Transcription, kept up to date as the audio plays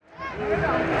Welcome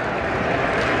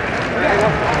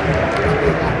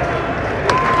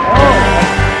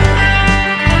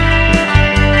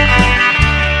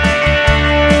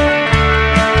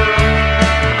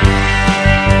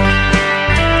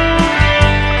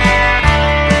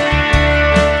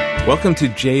to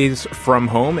Jays From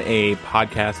Home, a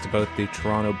podcast about the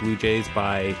Toronto Blue Jays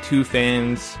by two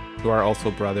fans who are also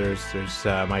brothers. There's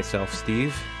myself,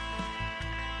 Steve.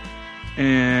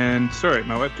 And, sorry,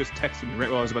 my wife just texted me right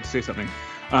while I was about to say something.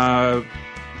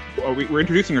 We're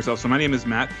introducing ourselves, so my name is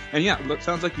Matt. And yeah, it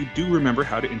sounds like you do remember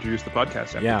how to introduce the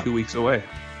podcast after 2 weeks away.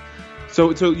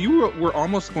 So you were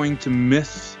almost going to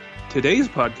miss today's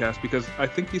podcast because I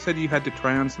think you said you had to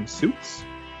try on some suits?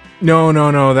 No,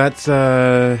 that's...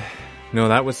 No,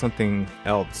 that was something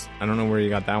else. I don't know where you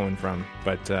got that one from,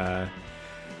 but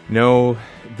no,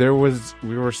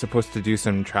 we were supposed to do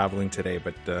some traveling today,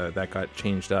 but that got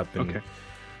changed up. And okay.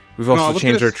 We've also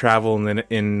changed our travel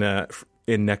in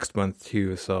next month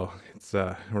too, so it's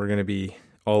we're going to be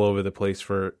all over the place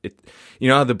for it. You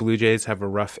know how the Blue Jays have a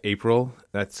rough April?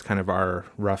 That's kind of our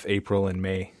rough April and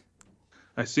May.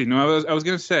 I see. No, I was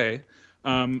going to say,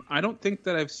 I don't think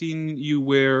that I've seen you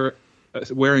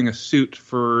wearing a suit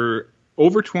for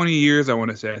over 20 years, I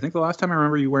want to say. I think the last time I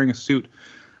remember you wearing a suit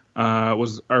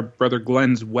was our brother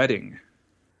Glenn's wedding.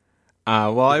 We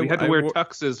had to wear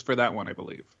tuxes for that one, I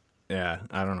believe. Yeah,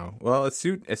 I don't know. Well, a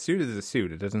suit is a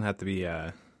suit. It doesn't have to be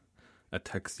a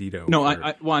tuxedo. No,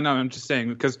 I'm just saying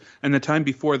because, and the time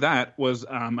before that was,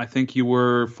 I think you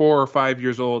were 4 or 5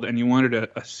 years old and you wanted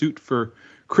a suit for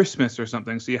Christmas or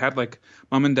something. So you had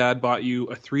mom and dad bought you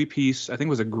a 3-piece, I think it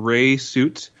was a gray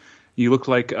suit. You looked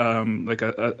like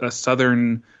a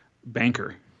Southern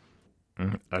banker.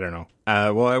 I don't know.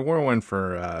 Well, I wore one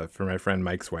for my friend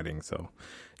Mike's wedding, so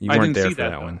you weren't there for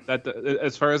that one.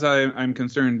 As far as I'm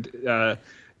concerned,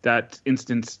 that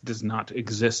instance does not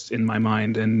exist in my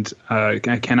mind, and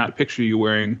I cannot picture you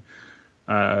wearing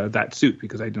that suit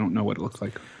because I don't know what it looks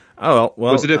like. Oh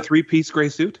well. Was it a 3-piece gray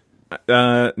suit?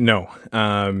 No.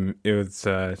 It was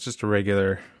just a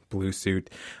regular blue suit.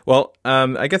 Well,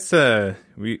 I guess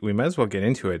we might as well get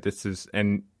into it.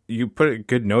 And you put a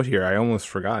good note here. I almost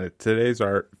forgot it. Today's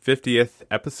our 50th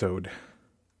episode.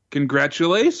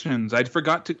 Congratulations! I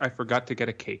forgot to get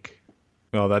a cake.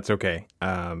 Well, that's okay.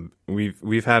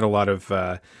 We've had a lot of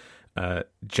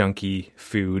junky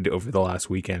food over the last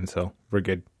weekend, so we're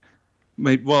good.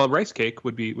 Well, a rice cake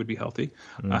would be healthy,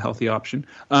 a healthy option.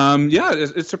 Yeah,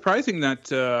 it's surprising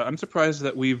that I'm surprised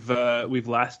that we've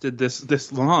lasted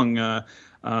this long.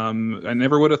 I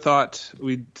never would have thought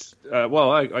we'd.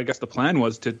 I guess the plan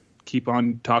was to keep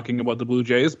on talking about the Blue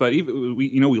Jays, but even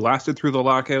we lasted through the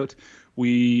lockout.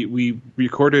 We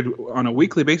recorded on a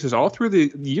weekly basis all through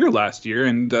the year last year,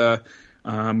 and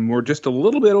we're just a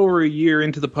little bit over a year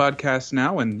into the podcast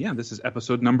now, and yeah, this is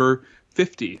episode number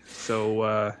 50. So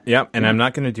and I'm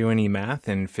not going to do any math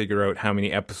and figure out how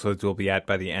many episodes we'll be at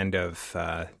by the end of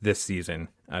this season.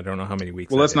 I don't know how many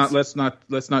weeks. Well, let's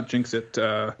not jinx it.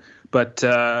 I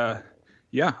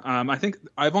think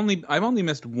I've only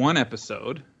missed one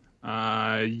episode.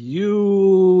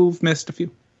 You've missed a few.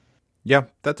 Yeah,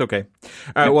 that's okay.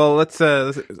 All right. Well, let's.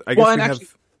 I guess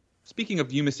speaking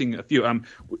of you missing a few,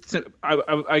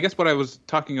 I guess what I was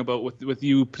talking about with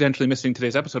you potentially missing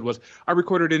today's episode was I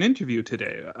recorded an interview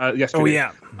yesterday. Oh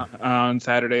yeah, on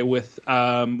Saturday with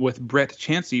Brett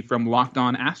Chansey from Locked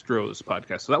On Astros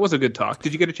podcast. So that was a good talk.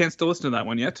 Did you get a chance to listen to that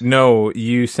one yet? No,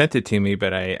 you sent it to me,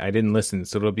 but I didn't listen.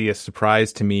 So it'll be a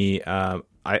surprise to me.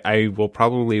 I will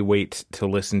probably wait to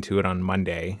listen to it on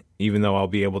Monday, even though I'll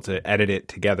be able to edit it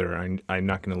together. I'm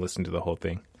not going to listen to the whole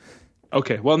thing.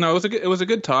 Okay, well, no, it was a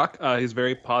good talk. He's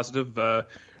very positive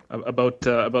about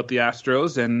the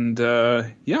Astros, and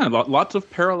lots of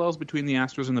parallels between the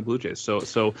Astros and the Blue Jays.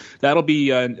 So that'll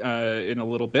be in a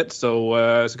little bit. So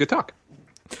it's a good talk.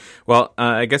 Well,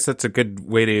 I guess that's a good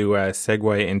way to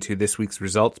segue into this week's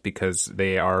results because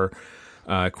they are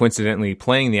coincidentally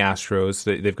playing the Astros.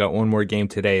 They've got one more game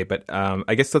today, but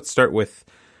I guess let's start with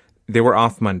they were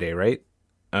off Monday, right?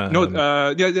 They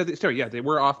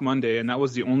were off Monday, and that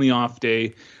was the only off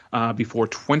day before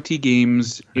 20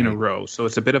 games in a row. So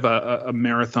it's a bit of a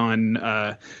marathon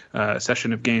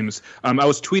session of games. I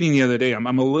was tweeting the other day. I'm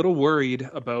a little worried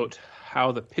about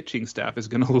how the pitching staff is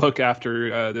going to look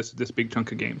after this big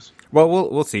chunk of games. Well,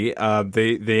 we'll see.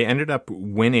 They ended up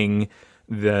winning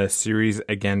the series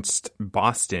against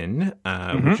Boston,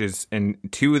 which is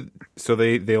so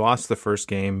they lost the first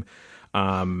game,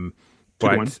 but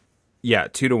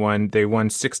 2-1. They won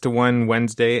 6-1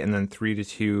 Wednesday and then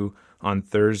 3-2 on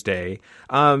Thursday.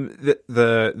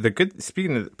 The good,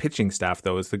 speaking of the pitching staff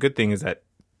though, is the good thing is that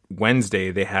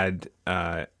Wednesday they had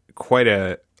quite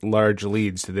a large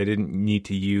lead, so they didn't need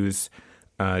to use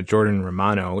Jordan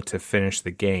Romano to finish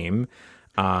the game.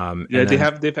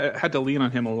 They've had to lean on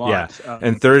him a lot. Yeah,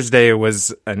 and Thursday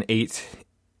was an 8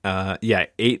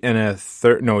 and a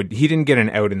third. No, he didn't get an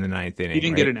out in the ninth inning. He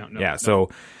didn't get an out. No, yeah, no. so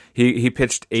he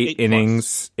pitched 8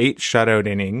 innings, plus. 8 shutout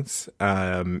innings,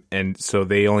 and so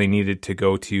they only needed to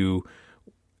go to.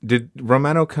 Did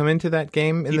Romano come into that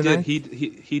game in the ninth? He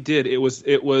did.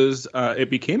 It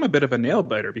became a bit of a nail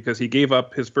biter because he gave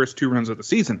up his first 2 runs of the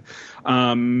season.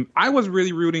 I was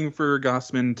really rooting for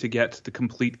Gausman to get the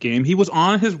complete game. He was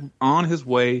on his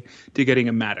way to getting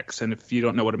a Maddox, and if you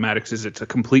don't know what a Maddox is, it's a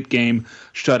complete game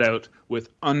shutout with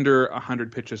under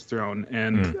 100 pitches thrown,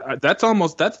 and that's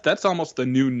almost the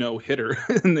new no hitter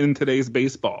in today's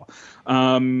baseball.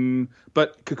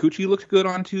 But Kikuchi looked good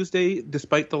on Tuesday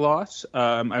despite the loss.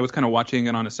 I was kind of watching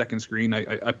it on a second screen. I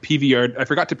PVR'd. I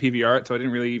forgot to PVR it, so I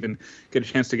didn't really even get a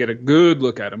chance to get a good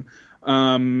look at him.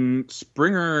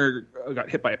 Springer got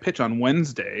hit by a pitch on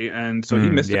Wednesday, and so he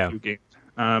missed a few games.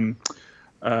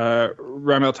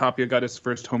 Raimel Tapia got his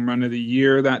first home run of the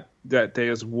year that day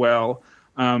as well.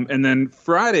 And then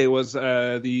Friday was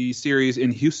the series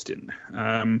in Houston,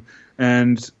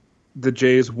 and the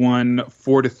Jays won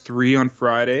 4-3 on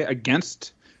Friday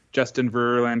against Justin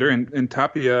Verlander, and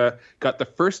Tapia got the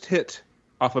first hit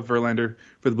off of Verlander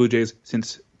for the Blue Jays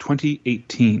since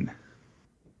 2018.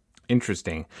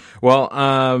 Interesting.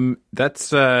 Well, that's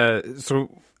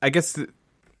so. I guess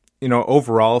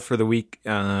overall for the week,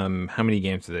 how many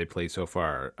games did they play so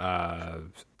far?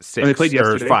 6. They played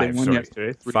yesterday. Or 5. They won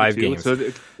yesterday. 5 games. So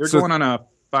they're going on a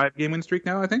 5-game win streak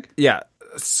now, I think. Yeah.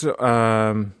 So,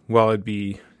 it'd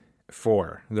be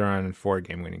 4. They're on a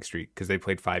 4-game winning streak because they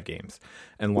played 5 games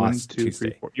and lost 1, 2, Tuesday.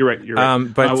 3, 4. You're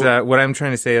right. But what I'm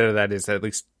trying to say out of that is at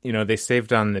least they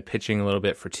saved on the pitching a little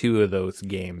bit for 2 of those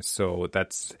games, so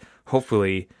that's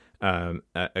hopefully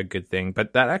a good thing.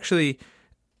 But that actually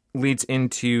leads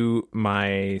into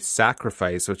my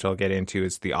sacrifice, which I'll get into,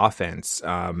 is the offense.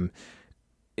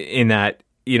 In that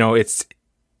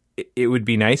it would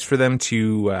be nice for them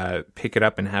to pick it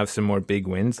up and have some more big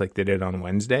wins like they did on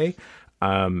Wednesday.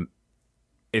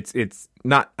 It's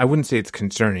not. I wouldn't say it's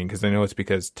concerning because I know it's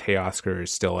because Teoscar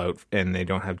is still out and they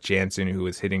don't have Jansen, who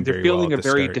was hitting very well. They're fielding a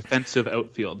very start. Defensive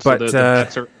outfield, but so the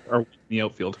bats are in the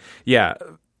outfield. Yeah,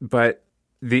 but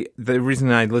the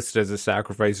reason I listed as a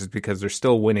sacrifice is because they're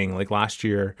still winning. Like last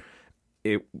year,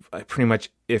 it pretty much,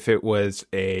 if it was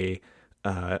a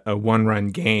 1-run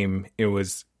game, it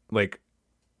was like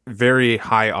very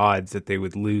high odds that they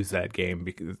would lose that game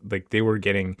because like they were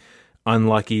getting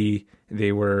unlucky.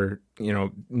 They were,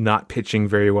 not pitching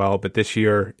very well, but this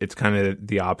year it's kind of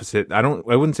the opposite. I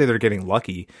wouldn't say they're getting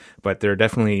lucky, but they're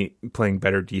definitely playing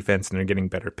better defense and they're getting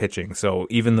better pitching. So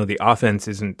even though the offense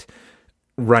isn't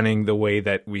running the way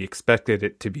that we expected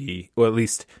it to be, or at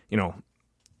least,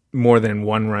 more than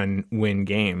 1-run win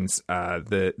games,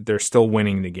 they're still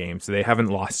winning the game. So they haven't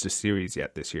lost a series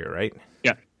yet this year, right?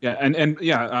 Yeah. Yeah.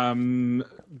 And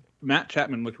Matt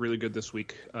Chapman looked really good this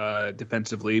week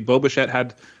defensively. Bo Bichette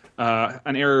had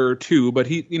an error or 2, but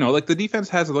he, the defense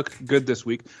has looked good this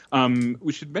week.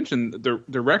 We should mention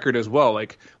the record as well.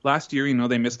 Like last year,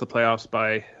 they missed the playoffs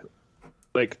by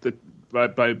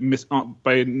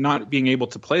by not being able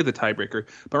to play the tiebreaker.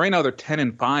 But right now they're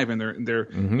 10-5, and they're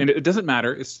and it doesn't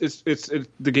matter. It's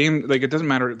the game. Like it doesn't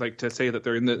matter to say that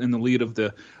they're in the lead of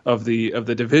the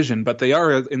division, but they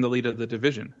are in the lead of the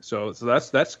division. So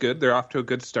that's good. They're off to a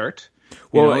good start.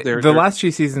 Well, the last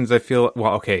few seasons, I feel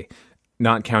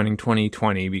not counting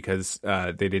 2020 because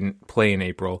they didn't play in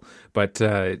April, but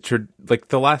like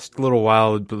the last little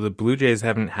while, the Blue Jays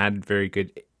haven't had very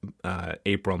good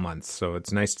April months, so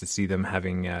it's nice to see them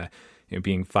having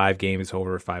being 5 games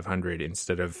over 500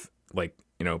 instead of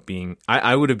being.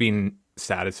 I would have been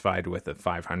satisfied with a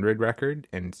 500 record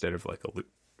instead of like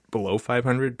below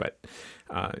 500, but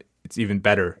it's even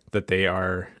better that they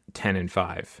are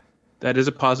 10-5. That is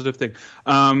a positive thing.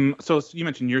 So you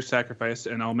mentioned your sacrifice,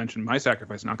 and I'll mention my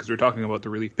sacrifice now because we're talking about the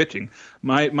relief pitching.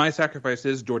 My sacrifice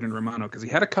is Jordan Romano because he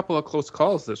had a couple of close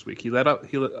calls this week. He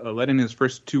let in his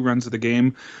first 2 runs of the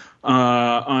game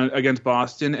against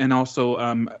Boston, and also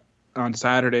on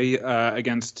Saturday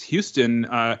against Houston,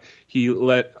 he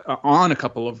let on a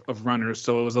couple of runners.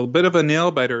 So it was a bit of a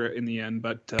nail biter in the end,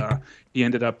 but he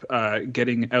ended up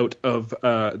getting out of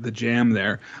the jam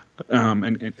there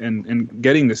and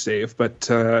getting the save. But,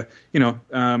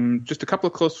 just a couple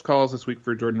of close calls this week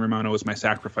for Jordan Romano is my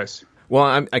sacrifice.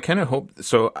 Well, I kind of hope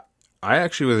so. I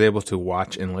actually was able to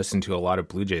watch and listen to a lot of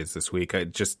Blue Jays this week.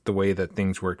 Just the way that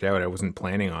things worked out, I wasn't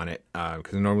planning on it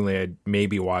because normally I'd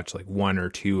maybe watch like 1 or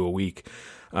 2 a week.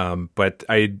 But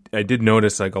I did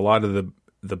notice like a lot of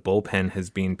the bullpen has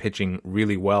been pitching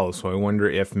really well. So I wonder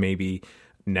if maybe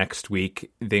next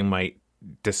week they might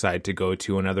decide to go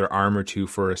to another arm or two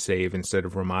for a save instead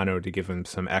of Romano to give him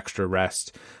some extra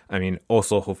rest. I mean,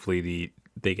 also hopefully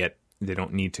they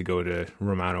don't need to go to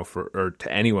Romano or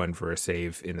to anyone for a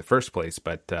save in the first place.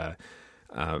 But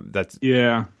that's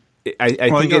yeah. I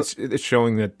think it's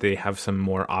showing that they have some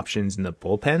more options in the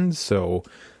bullpen. So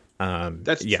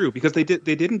that's true because they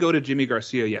didn't go to Jimmy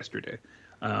Garcia yesterday.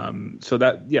 So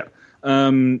that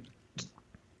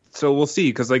so we'll see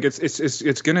because like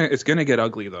it's gonna get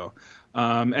ugly though.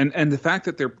 And the fact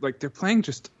that they're playing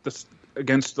just this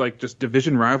against like just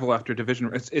division rival after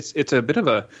division, it's a bit of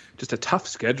a tough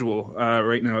schedule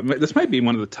right now. This might be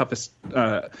one of the toughest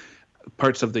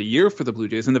parts of the year for the Blue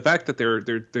Jays, and the fact that they're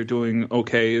doing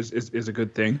okay is a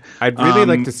good thing. I'd really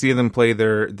like to see them play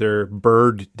their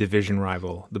bird division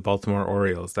rival, the Baltimore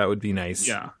Orioles. That would be nice.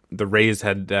 Yeah, the Rays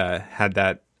had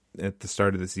that at the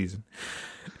start of the season.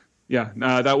 Yeah,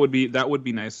 that would be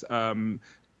nice.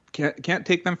 Can't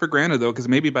take them for granted though, because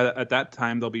maybe at that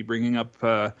time they'll be bringing up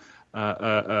Adley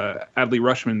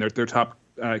Rutschman, their top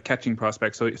catching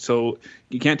prospect. So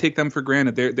you can't take them for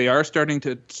granted. They are starting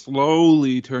to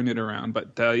slowly turn it around.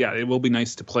 But it will be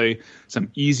nice to play some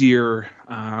easier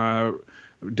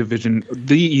division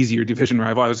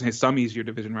rival. I was going to say some easier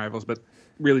division rivals, but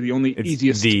really the only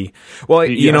easiest. You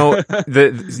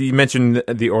mentioned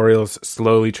the Orioles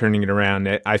slowly turning it around.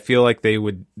 I feel like they're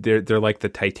like the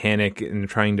Titanic and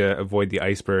trying to avoid the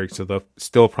iceberg, so they'll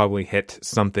still probably hit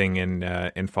something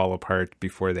and fall apart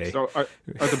before they. So are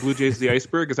the Blue Jays the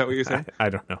iceberg? Is that what you're saying? I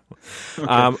don't know.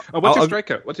 Okay. What's your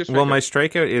strikeout? Well, my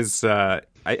strikeout is I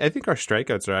think our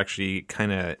strikeouts are actually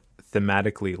kind of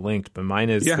thematically linked, but mine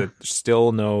is that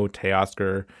still no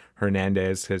Teoscar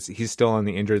Hernandez because he's still on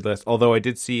the injured list. Although I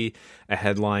did see a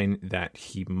headline that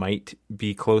he might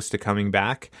be close to coming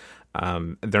back.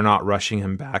 They're not rushing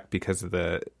him back because of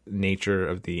the nature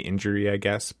of the injury, I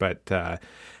guess. But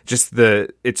it's a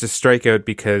strikeout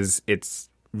because it's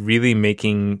really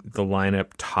making the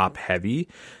lineup top heavy.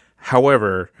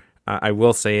 However, I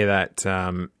will say that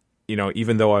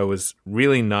even though I was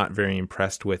really not very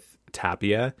impressed with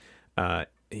Tapia,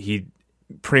 he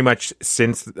pretty much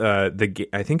since I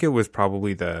think it was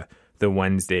probably the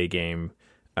Wednesday game,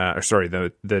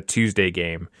 the Tuesday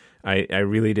game. I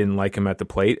really didn't like him at the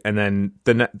plate, and then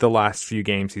the last few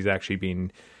games he's actually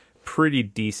been pretty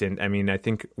decent. I mean, I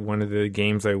think one of the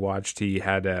games I watched he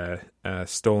had a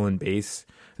stolen base.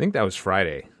 I think that was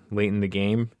Friday, late in the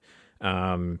game.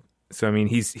 So I mean,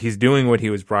 he's doing what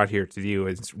he was brought here to do,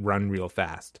 is run real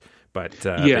fast. But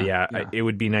it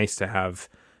would be nice to have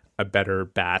a better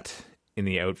bat in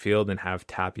the outfield and have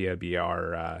Tapia be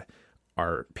our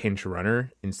pinch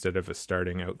runner instead of a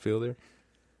starting outfielder.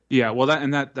 Yeah, well,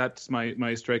 that's my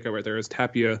strikeout right there is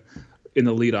Tapia in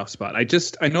the leadoff spot. I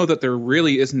know that there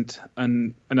really isn't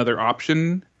another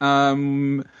option.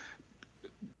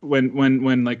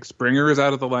 When like Springer is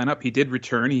out of the lineup, he did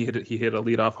return. He hit a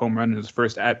leadoff home run in his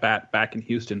first at bat back in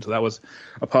Houston, so that was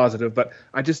a positive. But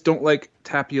I just don't like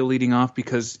Tapia leading off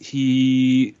because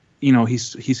he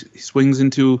swings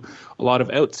into a lot of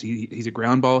outs. He's a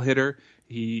ground ball hitter.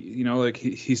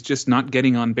 He's just not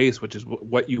getting on base, which is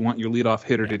what you want your leadoff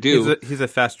hitter to do. He's a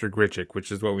faster Grichuk,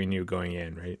 which is what we knew going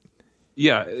in, right?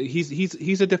 Yeah,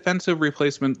 he's a defensive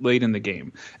replacement late in the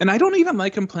game, and I don't even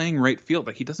like him playing right field.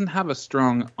 Like he doesn't have a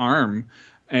strong arm,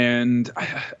 and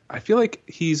I feel like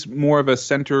he's more of a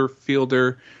center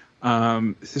fielder.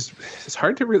 It's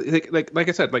hard to really like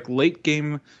I said, like late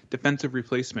game defensive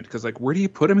replacement, because like where do you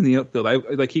put him in the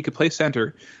outfield? He could play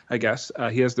center, I guess.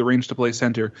 He has the range to play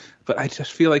center, but I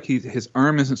just feel like his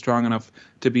arm isn't strong enough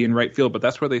to be in right field. But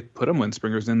that's where they put him when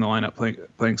Springer's in the lineup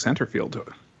playing center field.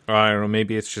 I don't know.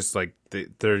 Maybe it's just like they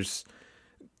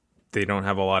don't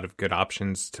have a lot of good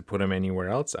options to put him anywhere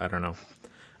else. I don't know.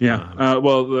 Yeah.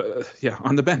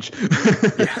 On the bench.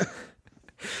 Yeah.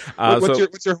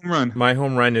 What's your home run? My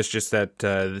home run is just that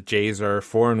the Jays are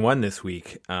 4-1 this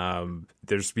week.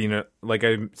 There's been like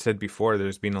I said before,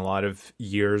 there's been a lot of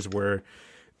years where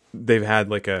they've had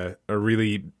like a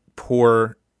really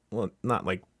poor, well, not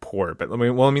like poor, but I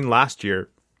mean last year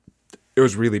it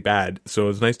was really bad. So it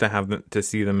was nice to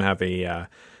see them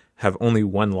have only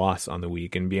one loss on the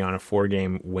week and be on a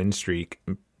 4-game win streak,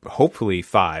 hopefully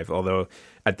 5. Although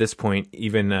at this point,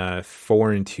 even a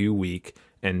 4-2 week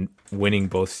and winning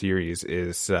both series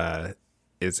is a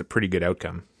pretty good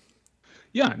outcome.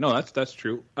 Yeah, no, that's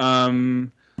true.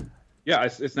 It's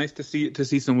nice to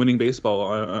see some winning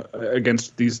baseball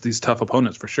against these tough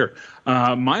opponents for sure.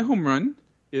 My home run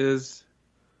is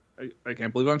I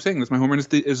can't believe I'm saying this. My home run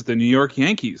is the New York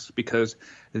Yankees, because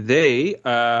they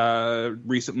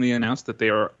recently announced that they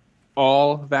are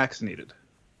all vaccinated.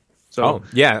 So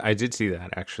yeah, I did see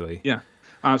that actually. yeah,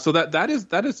 so that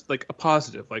is like a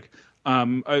positive. Like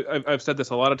I've said this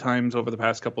a lot of times over the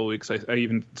past couple of weeks. I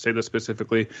even say this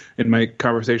specifically in my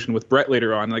conversation with Brett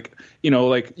later on. Like,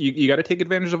 like you got to take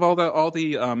advantage of all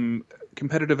the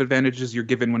competitive advantages you're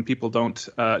given when people don't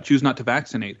choose not to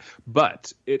vaccinate.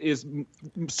 But it is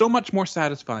so much more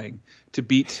satisfying to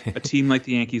beat a team like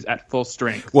the Yankees at full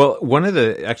strength. Well, one of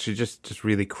the actually just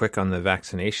really quick on the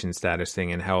vaccination status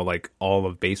thing and how like all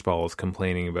of baseball is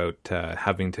complaining about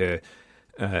having to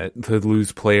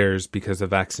lose players because of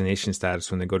vaccination status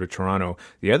when they go to Toronto.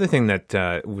 The other thing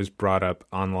that was brought up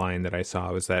online that I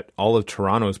saw was that all of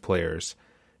Toronto's players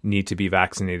need to be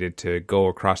vaccinated to go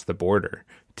across the border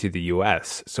to the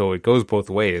U.S. So it goes both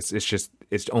ways.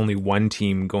 It's only one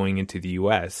team going into the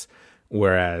U.S.,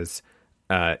 whereas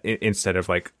instead of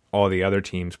like all the other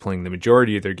teams playing the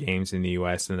majority of their games in the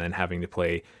U.S. and then having to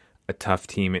play a tough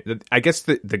team. I guess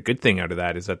the good thing out of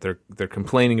that is that they're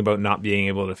complaining about not being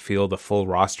able to field a full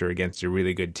roster against a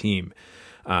really good team.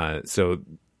 So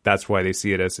that's why they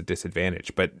see it as a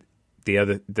disadvantage. But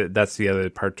that's the other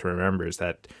part to remember is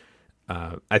that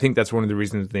I think that's one of the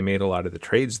reasons they made a lot of the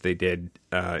trades they did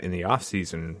in the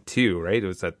offseason too, right? It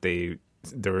was that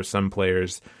there were some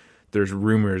players, there's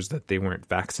rumors that they weren't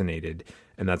vaccinated,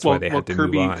 and that's why they had to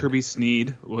move on. Kirby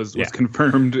Snead was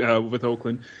confirmed with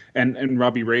Oakland, and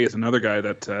Robbie Ray is another guy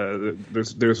that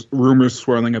there's rumors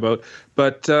swirling about.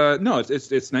 But no,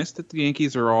 it's nice that the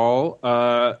Yankees are all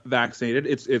vaccinated.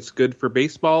 It's good for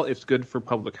baseball. It's good for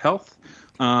public health.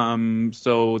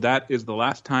 So that is the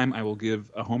last time I will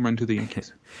give a home run to the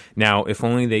Yankees. Now, if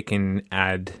only they can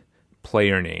add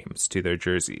player names to their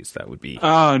jerseys, that would be.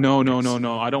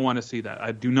 No! I don't want to see that.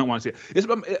 I do not want to see it. It's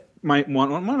one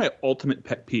of my ultimate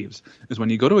pet peeves is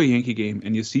when you go to a Yankee game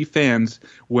and you see fans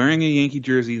wearing a Yankee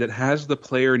jersey that has the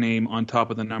player name on top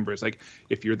of the numbers. Like,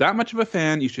 if you're that much of a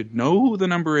fan, you should know who the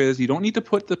number is. You don't need to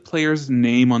put the player's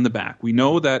name on the back. We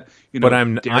know that. But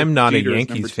I'm not a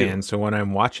Yankees fan, so when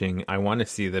I'm watching, I want to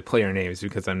see the player names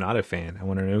because I'm not a fan. I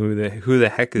want to know who the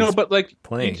heck is. No, but like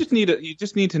playing. You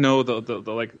just need to know the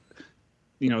like.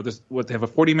 They have a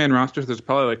 40-man roster. So there's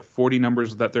probably like 40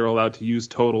 numbers that they're allowed to use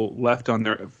total left on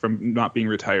there from not being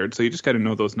retired. So you just got to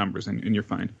know those numbers, and you're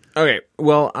fine. Okay.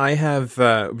 Well, I have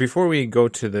before we go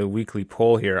to the weekly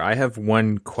poll here, I have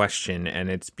one question,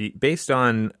 and it's based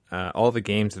on all the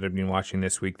games that I've been watching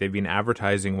this week. They've been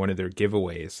advertising one of their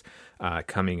giveaways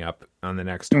coming up on the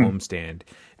next homestand,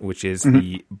 which is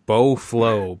the Bo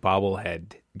Flow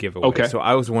bobblehead giveaway. Okay. So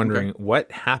I was wondering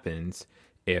what happens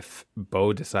if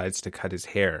Bo decides to cut his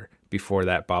hair before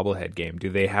that bobblehead game. Do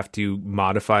they have to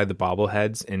modify the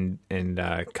bobbleheads and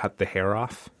cut the hair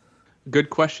off? Good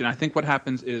question. I think what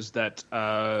happens is that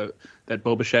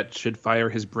Bo Bichette should fire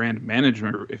his brand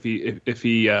manager if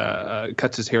he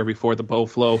cuts his hair before the Bo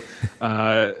Flow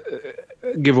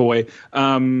giveaway,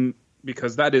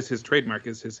 because that is his trademark,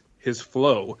 is his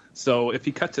flow. So if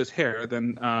he cuts his hair,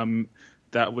 then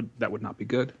that would not be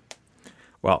good.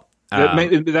 Well.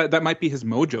 That might be his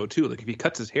mojo too. Like, if he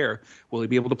cuts his hair, will he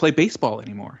be able to play baseball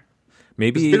anymore?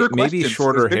 Maybe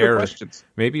shorter hair.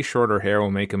 Maybe shorter hair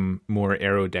will make him more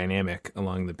aerodynamic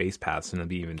along the base paths, and it'll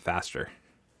be even faster.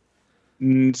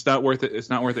 It's not worth it. It's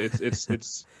not worth it.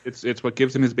 It's what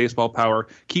gives him his baseball power.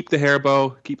 Keep the hair,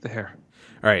 Bo. Keep the hair.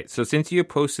 All right. So since you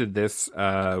posted this,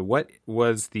 what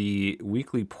was the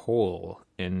weekly poll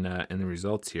in the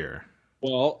results here?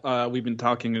 Well, we've been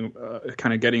talking,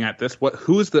 kind of getting at this.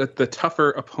 Who's the tougher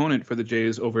opponent for the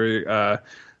Jays over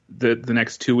the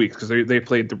next 2 weeks? Because they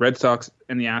played the Red Sox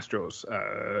and the Astros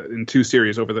in two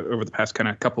series over the past kind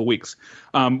of couple weeks.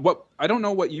 I don't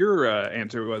know what your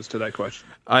answer was to that question.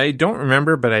 I don't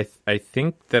remember, but I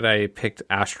think that I picked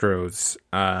Astros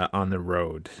on the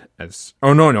road as.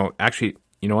 Oh no, actually,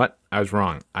 you know what? I was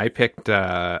wrong. I picked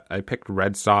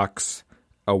Red Sox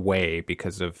away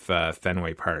because of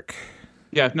Fenway Park.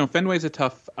 Yeah, no, Fenway's a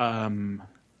tough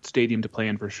stadium to play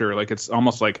in for sure. Like, it's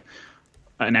almost like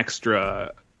an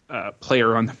extra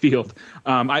player on the field.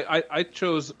 I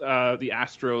chose the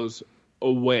Astros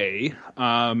away.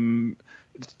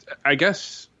 I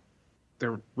guess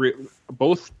they're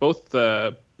both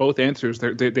answers.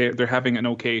 They're having an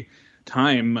okay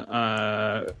time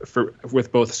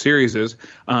with both series.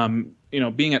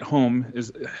 Being at home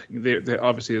is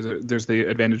obviously there's the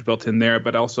advantage built in there,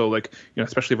 but also, like,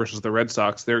 especially versus the Red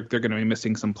Sox, they're going to be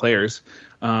missing some players,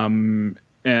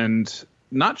 and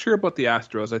not sure about the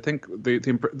Astros. I think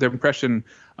the impression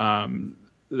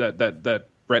that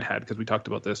Brett had, because we talked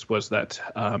about this, was that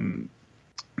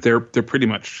they're pretty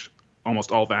much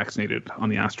almost all vaccinated on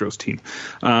the Astros team.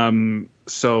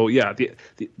 So yeah, the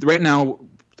right now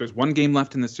there's one game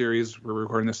left in the series. We're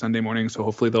recording this Sunday morning, so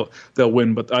hopefully they'll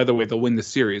win. But either way, they'll win the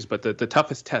series. But the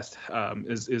toughest test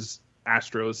is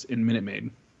Astros in Minute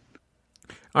Maid.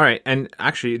 All right, and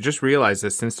actually, just realized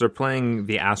this, since they're playing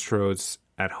the Astros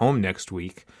at home next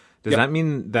week, does that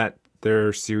mean that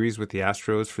their series with the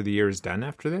Astros for the year is done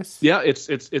after this? Yeah, it's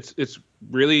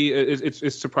really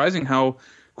it's surprising how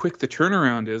quick the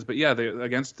turnaround is. But yeah,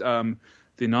 against the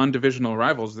non-divisional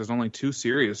rivals, there's only 2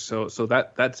 series, so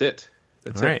that's it.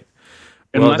 That's All right.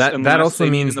 it. Well, Unless that also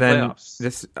means the then playoffs.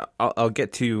 this. I'll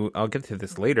get to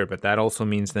this later, but that also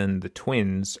means then the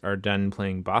Twins are done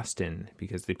playing Boston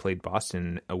because they played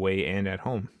Boston away and at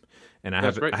home, and I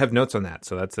have notes on that,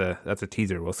 so that's a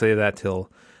teaser. We'll say that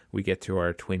till we get to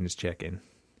our Twins check-in.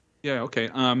 Yeah. Okay.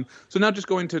 So now just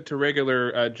going to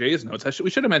regular Jays notes. We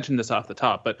should have mentioned this off the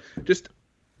top, but just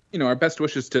our best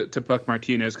wishes to Buck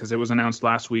Martinez, because it was announced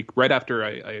last week. Right after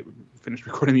I finished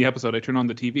recording the episode, I turned on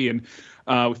the TV and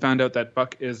we found out that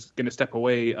Buck is going to step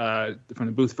away from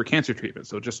the booth for cancer treatment.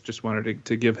 So just wanted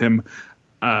to give him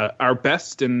our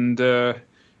best, and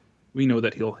we know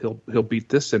that he'll beat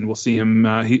this, and we'll see him.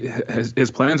 His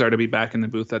plans are to be back in the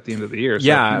booth at the end of the year. So,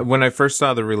 yeah, when I first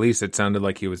saw the release, it sounded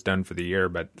like he was done for the year,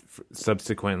 but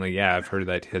subsequently, I've heard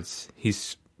that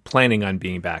he's planning on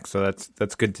being back, so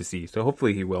that's good to see. So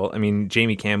hopefully he will. I mean,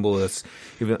 Jamie Campbell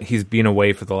he's been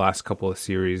away for the last couple of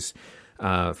series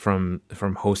from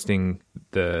hosting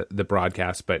the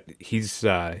broadcast, but he's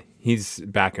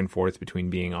back and forth between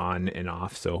being on and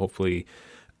off. So hopefully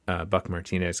Buck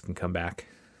Martinez can come back.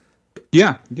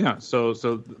 Yeah. So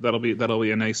that'll be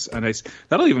a nice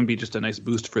that'll even be just a nice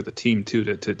boost for the team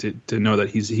too, to know that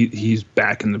he's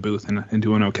back in the booth and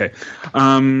doing okay.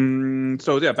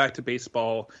 So yeah, back to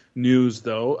baseball news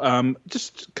though.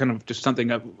 Just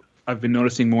something I've been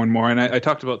noticing more and more, and I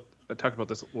talked about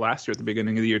this last year at the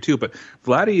beginning of the year too. But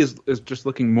Vladdy is just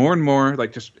looking more and more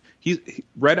like he's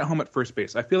right at home at first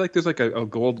base. I feel like there's like a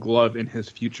Gold Glove in his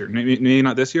future. Maybe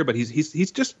not this year, but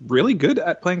he's just really good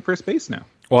at playing first base now.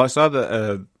 Well, I saw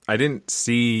I didn't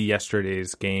see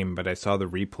yesterday's game, but I saw the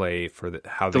replay for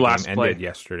how the game ended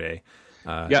yesterday.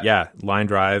 Line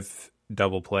drive,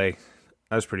 double play.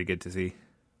 That was pretty good to see.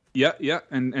 Yeah,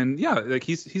 and yeah, like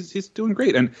he's doing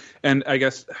great, and I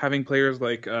guess having players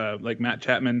like Matt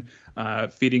Chapman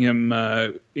feeding him,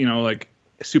 like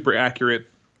super accurate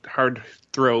hard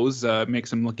throws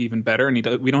makes him look even better, and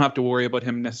we don't have to worry about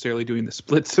him necessarily doing the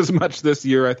splits as much this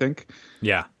year, I think.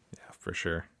 Yeah, for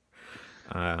sure.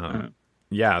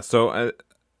 So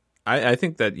I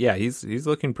think that he's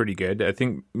looking pretty good. I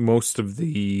think most of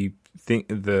the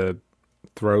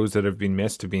throws that have been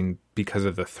missed have been because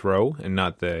of the throw and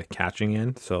not the catching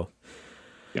end. So,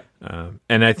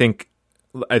 and I think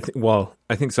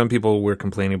some people were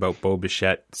complaining about Bo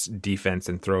Bichette's defense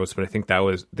and throws, but I think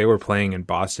they were playing in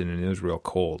Boston and it was real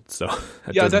cold. So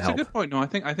that's help. A good point. No, I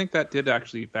think that did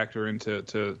actually factor into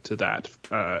that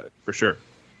for sure.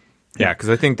 Yeah, because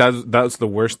I think that was the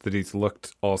worst that he's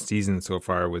looked all season so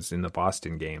far was in the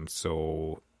Boston game.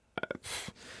 So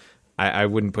I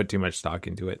wouldn't put too much stock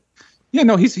into it. Yeah,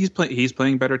 no, he's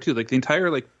playing better too. Like the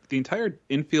entire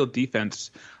infield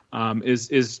defense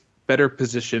is better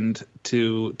positioned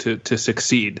to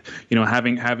succeed.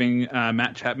 Having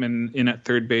Matt Chapman in at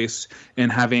third base and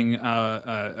having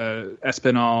Espinal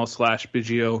 /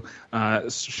 Biggio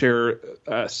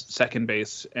share second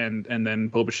base, and then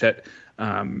Bo Bichette.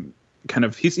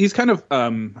 He's kind of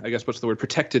I guess what's the word,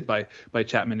 protected by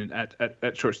Chapman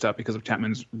at shortstop because of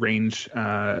Chapman's range,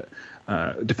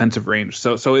 defensive range.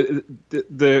 So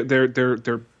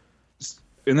they're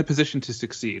in the position to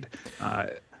succeed,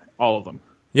 all of them.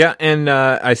 Yeah, and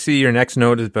I see your next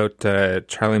note is about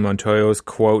Charlie Montoyo's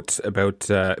quote about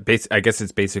I guess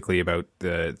it's basically about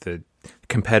the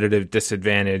competitive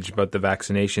disadvantage about the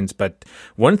vaccinations. But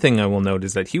one thing I will note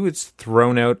is that he was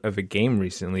thrown out of a game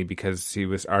recently because he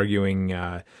was arguing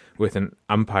with an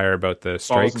umpire about the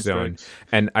strike zone.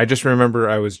 And I just remember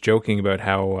I was joking about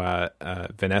how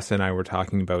Vanessa and I were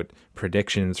talking about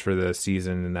predictions for the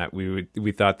season, and that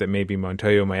we thought that maybe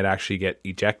Montoyo might actually get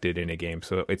ejected in a game.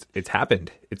 So it's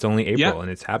happened. It's only April and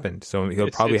it's happened. So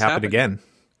it's probably happen again.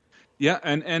 Yeah,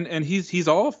 and he's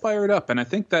all fired up, and I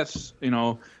think that's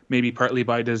maybe partly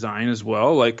by design as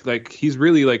well. Like he's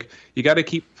really you got to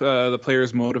keep the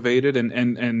players motivated,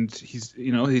 and he's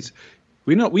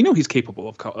we know he's capable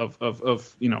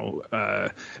of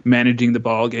managing the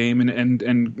ball game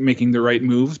and making the right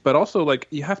moves, but also like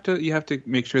you have to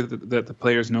make sure that the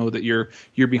players know that you're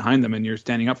behind them and you're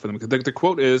standing up for them. Because the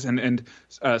quote is and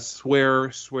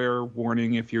swear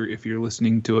warning if you're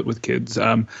listening to it with kids.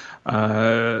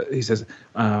 He says,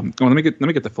 let me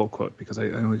get the full quote because I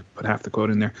only put half the quote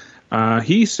in there.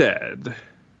 He said,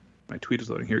 my tweet is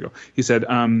loading. Here we go. He said,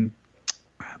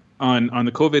 on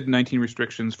the COVID-19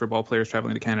 restrictions for ball players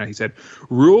traveling to Canada, he said,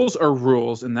 rules are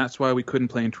rules, and that's why we couldn't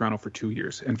play in Toronto for 2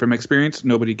 years. And from experience,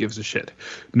 nobody gives a shit.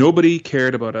 Nobody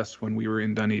cared about us when we were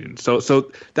in Dunedin.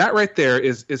 So that right there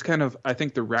is kind of, I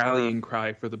think, the rallying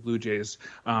cry for the Blue Jays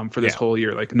for this whole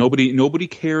year. Like nobody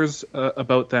cares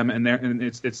about them, and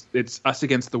it's us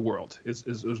against the world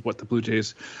is what the Blue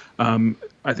Jays,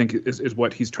 I think, is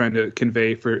what he's trying to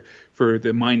convey for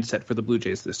the mindset for the Blue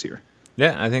Jays this year.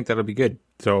 Yeah, I think that'll be good.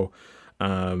 So,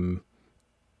 and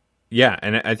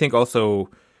I think also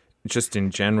just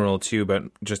in general too,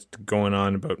 about just going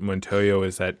on about Montoyo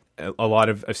is that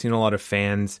I've seen a lot of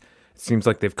fans. It seems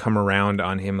like they've come around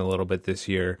on him a little bit this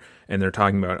year, and they're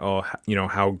talking about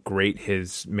how great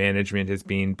his management has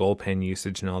been, bullpen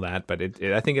usage and all that. But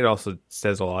I think it also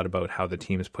says a lot about how the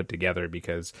team is put together,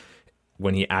 because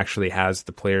when he actually has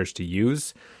the players to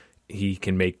use, he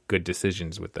can make good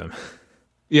decisions with them.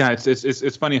 Yeah,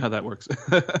 it's funny how that works.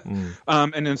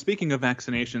 And then speaking of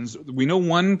vaccinations, we know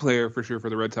one player for sure for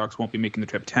the Red Sox won't be making the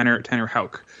trip. Tanner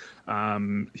Houck.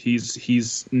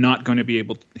 He's not going to be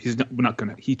able.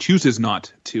 He chooses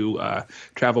not to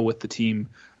travel with the team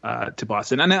to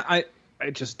Boston, and I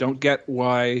just don't get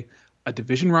why a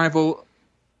division rival.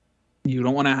 You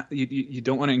don't want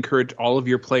to encourage all of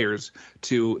your players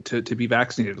to be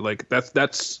vaccinated. Like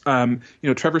that's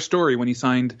Trevor Story, when he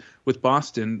signed with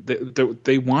Boston,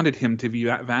 they wanted him to be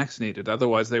vaccinated.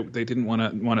 Otherwise, they didn't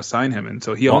want to sign him, and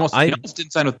so he almost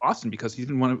didn't sign with Boston because he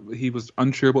didn't want. He was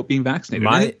unsure about being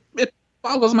vaccinated. It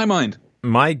boggles my mind.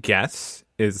 My guess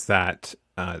is that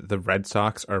the Red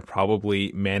Sox are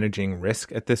probably managing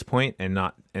risk at this point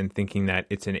and thinking that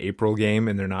it's an April game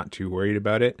and they're not too worried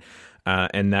about it.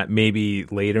 And that maybe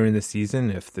later in the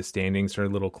season, if the standings are a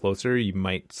little closer, you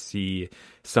might see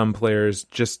some players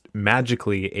just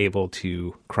magically able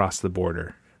to cross the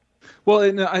border. Well,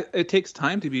 it takes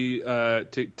time to be I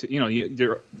think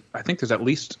there's at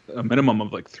least a minimum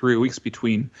of like 3 weeks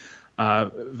between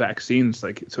vaccines.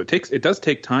 Like, so it does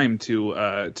take time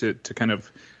to kind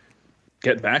of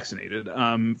get vaccinated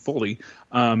fully.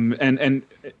 And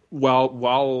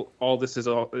while all this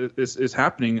is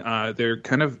happening, they're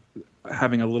kind of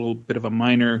having a little bit of a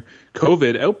minor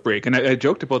COVID outbreak. And I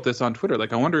joked about this on Twitter.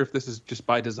 Like, I wonder if this is just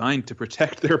by design to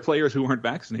protect their players who weren't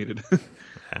vaccinated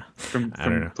from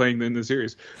playing in the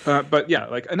series. But yeah,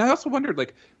 like, and I also wondered,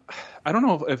 like, I don't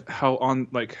know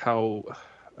how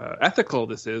ethical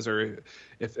this is, or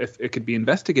if it could be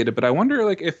investigated. But I wonder,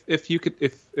 like, if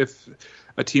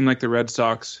a team like the Red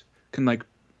Sox can, like,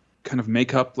 kind of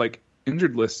make up like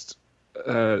injured list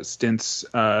stints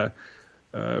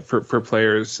for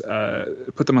players,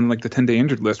 put them on like the 10-day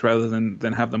injured list rather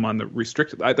than have them on the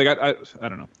restricted. I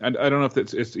don't know. I don't know if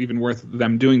it's even worth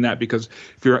them doing that, because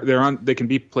if they can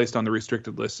be placed on the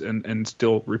restricted list and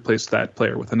still replace that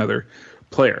player with another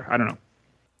player. I don't know.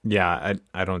 Yeah,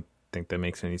 I don't think that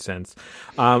makes any sense.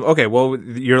 Okay, well,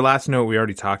 your last note we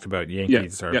already talked about.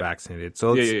 Yankees are vaccinated.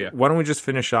 So why don't we just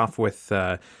finish off with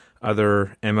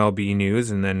other MLB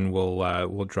news, and then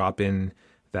we'll drop in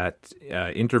that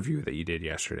interview that you did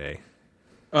yesterday.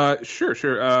 Sure. So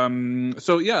MLB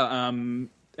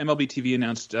TV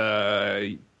announced,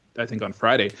 I think on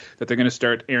Friday, that they're going to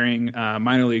start airing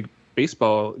minor league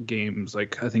baseball games,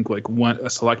 like I think like a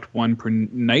select one per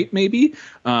night, maybe,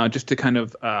 just to kind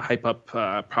of hype up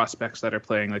prospects that are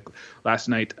playing. Like last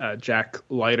night, Jack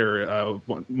Leiter,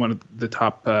 one of the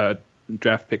top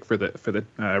draft pick for the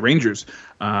Rangers,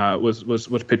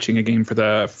 was pitching a game for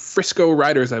the Frisco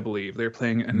Riders, I believe. They're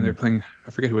playing, and they're playing.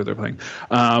 I forget who they're playing.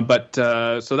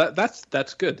 So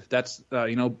that's good. That's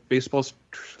baseball's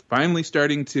finally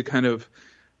starting to kind of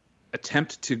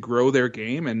attempt to grow their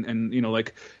game, and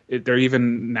they're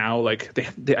even now like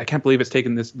they I can't believe it's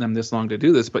taken them this long to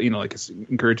do this, but it's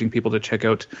encouraging people to check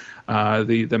out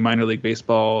the minor league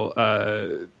baseball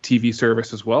TV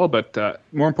service as well. But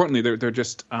more importantly, they're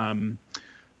just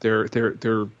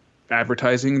they're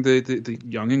advertising the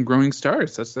young and growing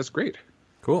stars. That's great.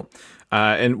 Cool.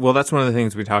 And well, that's one of the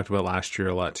things we talked about last year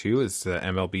a lot too, is the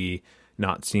MLB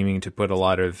not seeming to put a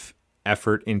lot of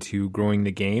effort into growing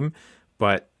the game,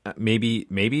 but maybe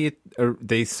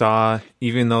they saw,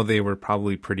 even though they were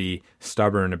probably pretty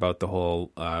stubborn about the whole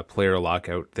player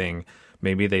lockout thing,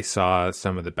 maybe they saw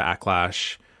some of the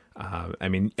backlash I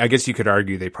mean, I guess you could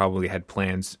argue they probably had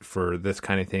plans for this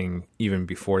kind of thing even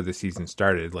before the season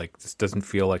started. Like, this doesn't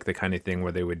feel like the kind of thing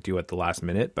where they would do at the last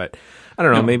minute. But I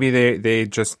don't know. No. Maybe they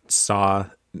just saw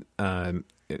the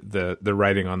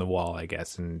writing on the wall, I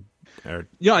guess, and are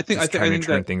I think turn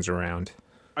that, things around.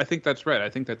 I think that's right. I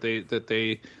think that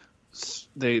they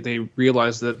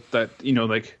realized that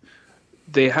like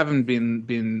they haven't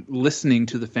been listening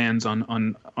to the fans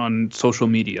on social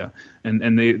media,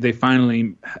 and they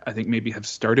finally, I think, maybe have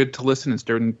started to listen and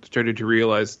started to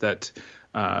realize that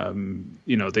the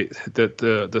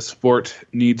sport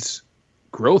needs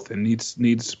growth and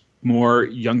needs more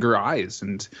younger eyes,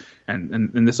 and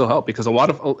this will help, because a lot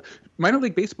of minor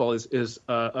league baseball is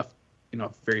a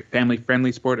very family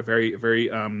friendly sport, a very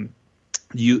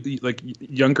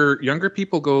younger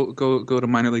people go to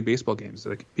minor league baseball games.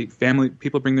 Like,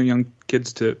 people bring their young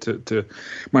kids to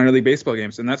minor league baseball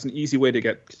games, and that's an easy way to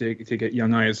get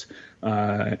young eyes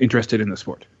interested in the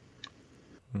sport.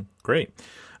 Great.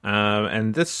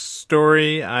 And this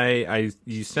story,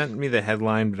 you sent me the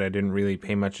headline, but I didn't really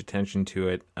pay much attention to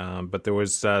it. But there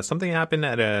was something happened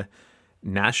at a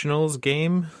Nationals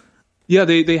game. Yeah,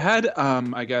 they had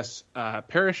I guess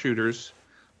parachuters.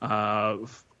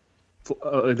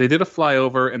 They did a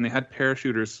flyover, and they had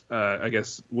parachuters, I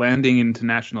guess, landing into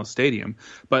National Stadium,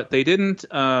 but they didn't.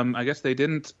 I guess they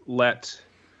didn't let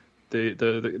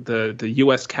the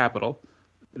U.S. Capitol.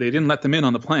 They didn't let them in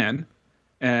on the plan,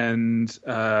 and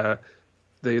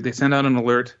they sent out an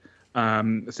alert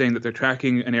saying that they're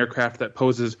tracking an aircraft that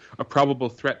poses a probable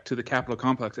threat to the Capitol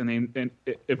complex, and they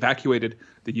evacuated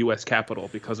the U.S. Capitol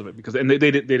because of it. And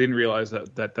they didn't realize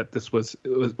that this was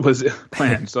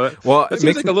planned. So that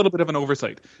seems like a little bit of an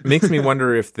oversight. Makes me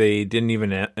wonder if they didn't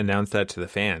even announce that to the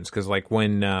fans, because like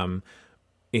when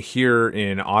here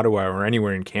in Ottawa or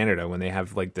anywhere in Canada, when they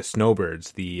have like the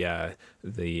snowbirds, the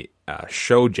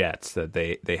show jets that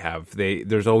they have,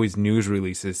 there's always news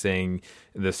releases saying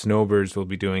the snowbirds will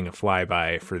be doing a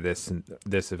flyby for this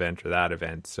event or that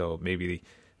event. So maybe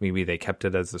they kept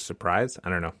it as a surprise. I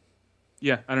don't know.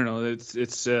 Yeah, I don't know.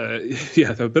 It's a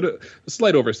bit of a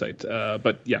slight oversight,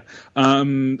 but yeah,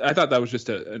 I thought that was just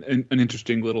an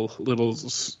interesting little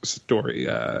story.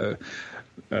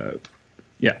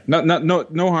 Yeah,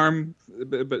 no harm,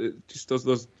 but just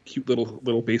those cute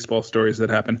little baseball stories that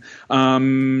happen.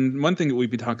 One thing that we've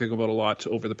been talking about a lot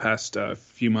over the past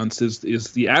few months is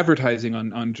the advertising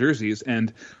on jerseys,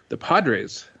 and the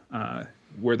Padres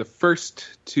were the first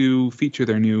to feature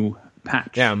their new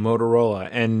patch. Yeah, Motorola.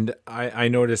 And I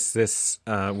noticed this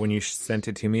when you sent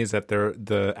it to me, is that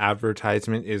the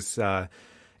advertisement is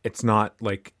it's not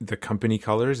like the company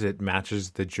colors. It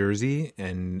matches the jersey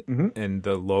and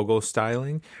the logo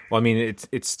styling. Well, I mean,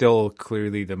 it's still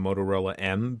clearly the Motorola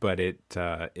M, but it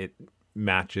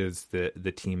matches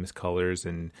the team's colors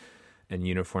and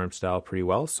uniform style pretty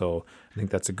well. So I think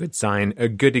that's a good sign, a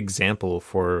good example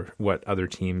for what other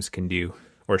teams can do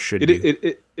or should do.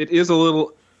 It is a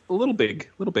little big.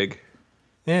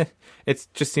 Yeah, it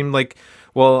just seemed like,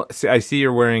 well, I see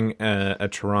you're wearing a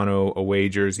Toronto away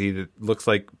jersey that looks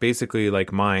like basically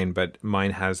like mine, but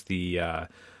mine has the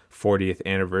 40th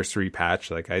anniversary patch.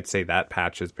 Like, I'd say that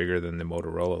patch is bigger than the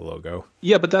Motorola logo.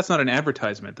 Yeah, but that's not an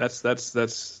advertisement. That's.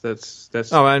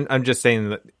 Oh, I'm just saying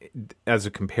that as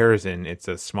a comparison, it's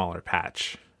a smaller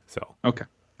patch. So okay.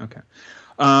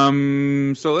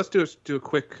 So let's do a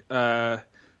quick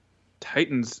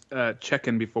Titans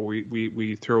check-in before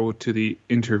we throw to the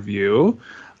interview.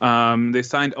 They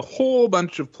signed a whole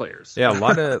bunch of players. Yeah, a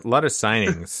lot of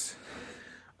signings.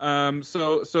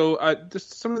 So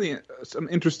just some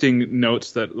interesting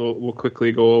notes that we'll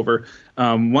quickly go over.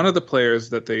 One of the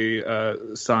players that they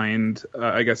signed,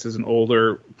 I guess, is an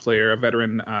older player, a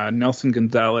veteran, Nelson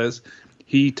Gonzalez.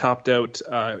 He topped out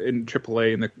in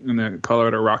AAA in the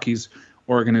Colorado Rockies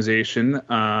organization.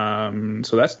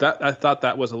 So that's that. I thought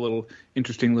that was a little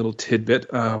interesting little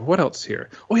tidbit. What else here?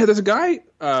 Oh yeah, there's a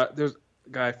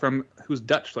guy from who's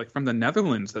Dutch, like from the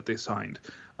Netherlands, that they signed.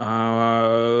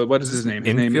 What is his name?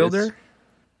 Infielder?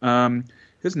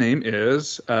 His name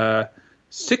is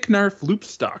Siknar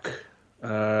Floopstok.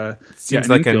 Seems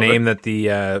like a name that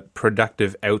the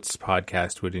Productive Outs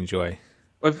podcast would enjoy.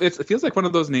 It feels like one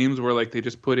of those names where like they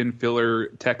just put in filler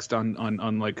text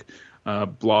on like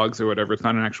blogs or whatever. It's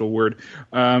not an actual word.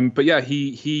 But yeah,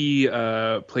 he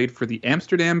played for the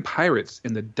Amsterdam Pirates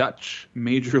in the Dutch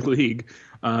Major League.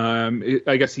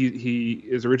 I guess he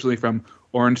is originally from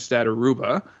Oranjestad,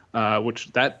 Aruba,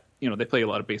 which that, they play a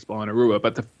lot of baseball in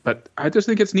Aruba. But I just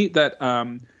think it's neat that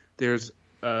there's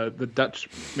the Dutch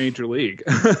Major League,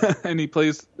 and he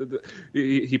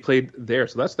played there.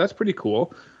 So that's pretty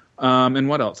cool. And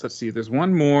what else? Let's see. There's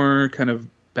one more kind of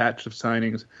batch of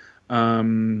signings.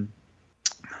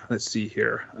 Let's see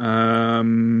here.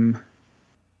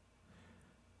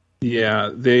 Yeah,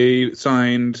 they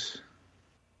signed.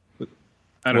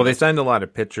 They signed a lot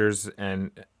of pitchers,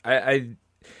 and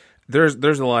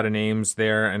there's a lot of names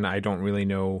there, and I don't really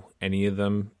know any of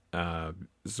them.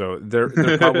 So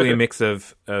they're probably a mix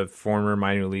of former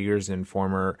minor leaguers and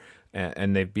former,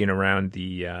 and they've been around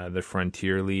the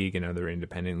Frontier League and other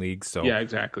independent leagues. So yeah,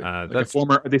 exactly.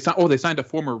 They signed a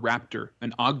former Raptor,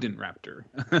 an Ogden Raptor.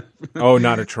 Oh,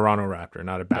 not a Toronto Raptor,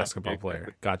 not a basketball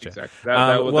player. Gotcha. Exactly.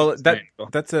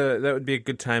 That would be a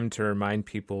good time to remind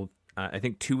people. I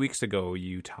think 2 weeks ago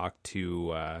you talked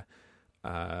to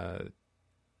Davide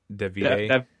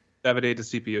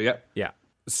DeCipio. Yep. Yeah.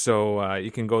 So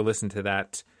you can go listen to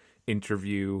that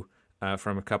interview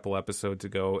from a couple episodes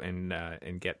ago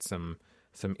and get some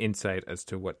insight as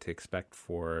to what to expect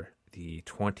for the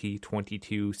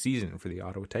 2022 season for the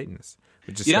Ottawa Titans,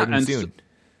 which is starting soon.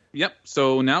 Yep.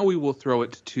 So now we will throw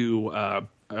it to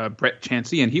Brett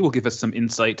Chansey, and he will give us some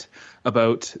insight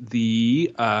about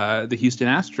the Houston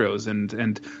Astros,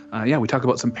 and we talk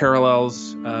about some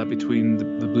parallels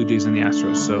between the Blue Jays and the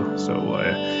Astros. So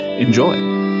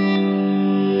enjoy.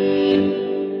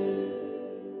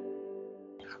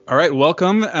 All right,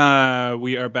 welcome.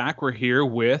 We are back. We're here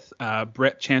with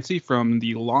Brett Chansey from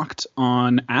the Locked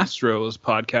On Astros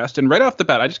podcast. And right off the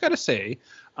bat, I just got to say,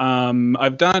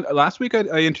 last week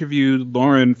I interviewed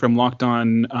Lauren from Locked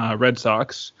On Red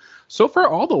Sox. So far,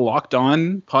 all the Locked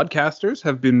On podcasters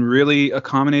have been really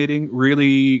accommodating,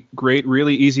 really great,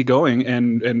 really easygoing,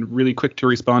 and really quick to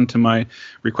respond to my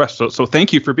request. So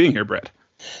thank you for being here, Brett.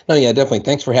 No, yeah, definitely.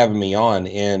 Thanks for having me on.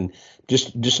 And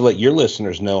just to let your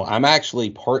listeners know, I'm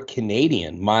actually part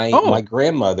Canadian. My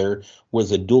grandmother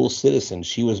was a dual citizen.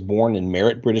 She was born in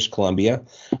Merritt, British Columbia.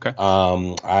 Okay.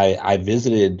 I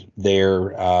visited there,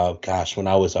 when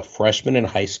I was a freshman in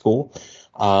high school.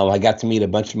 I got to meet a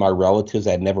bunch of my relatives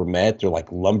I'd never met. They're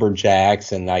like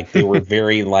lumberjacks, and they were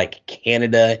very like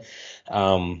Canada.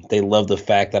 They loved the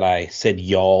fact that I said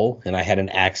y'all and I had an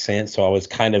accent, so I was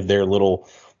kind of their little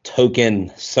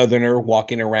token Southerner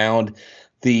walking around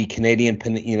the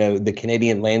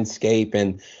Canadian landscape.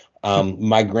 And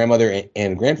my grandmother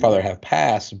and grandfather have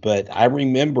passed, but I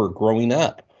remember growing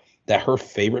up that her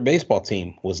favorite baseball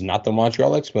team was not the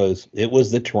Montreal Expos. It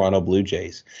was the Toronto Blue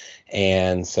Jays.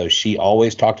 And so she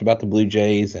always talked about the Blue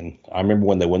Jays. And I remember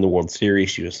when they won the World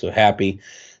Series, she was so happy.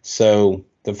 So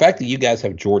the fact that you guys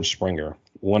have George Springer,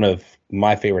 one of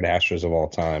my favorite Astros of all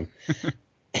time,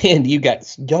 and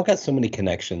y'all got so many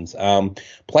connections.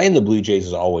 Playing the Blue Jays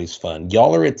is always fun.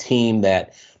 Y'all are a team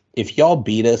that if y'all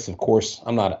beat us, of course,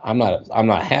 I'm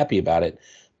not happy about it,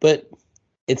 but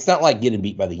it's not like getting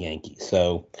beat by the Yankees.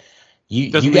 So you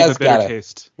guys got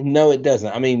taste. No, it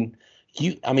doesn't. I mean,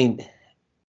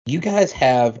 you guys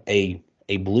have a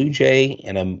Blue Jay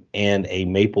and a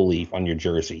Maple Leaf on your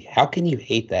jersey. How can you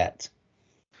hate that?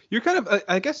 You're kind of,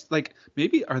 I guess, like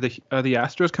maybe are the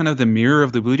Astros kind of the mirror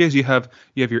of the Blue Jays? You have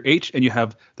your H and you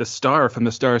have the star from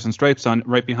the Stars and Stripes on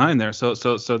right behind there. So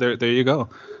there you go.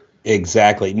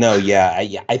 Exactly. No, yeah,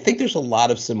 I think there's a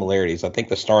lot of similarities. I think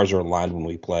the stars are aligned when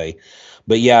we play.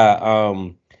 But yeah,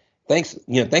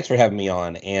 thanks for having me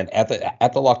on. And at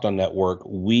the Locked On Network,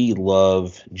 we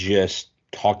love just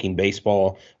talking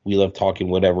baseball. We love talking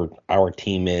whatever our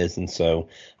team is, and so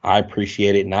I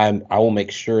appreciate it. And I will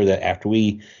make sure that after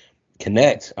we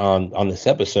connect on this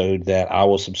episode that I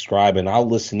will subscribe and I'll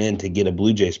listen in to get a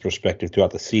Blue Jays perspective throughout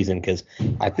the season, because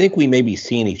I think we may be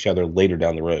seeing each other later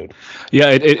down the road. Yeah,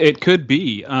 it could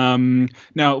be.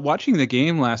 Now, watching the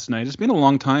game last night, it's been a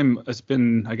long time. It's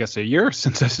been, I guess, a year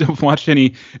since I've watched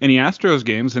any Astros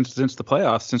games since the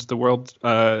playoffs, since the World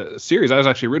Series. I was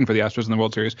actually rooting for the Astros in the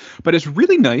World Series, but it's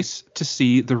really nice to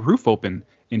see the roof open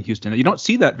in Houston. You don't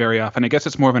see that very often. I guess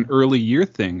it's more of an early year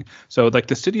thing. So like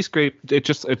the cityscape,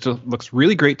 it looks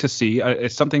really great to see.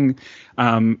 It's something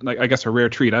like, I guess, a rare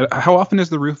treat. How often is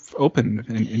the roof open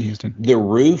in Houston? The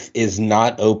roof is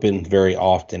not open very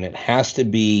often. It has to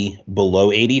be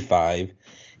below 85.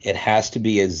 It has to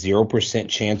be a 0%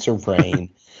 chance of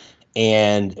rain.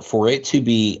 And for it to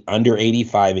be under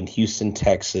 85 in Houston,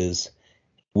 Texas,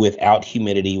 without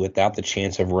humidity, without the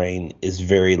chance of rain, is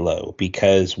very low,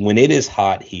 because when it is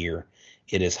hot here,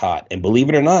 it is hot. And believe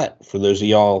it or not, for those of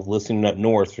y'all listening up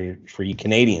north, for you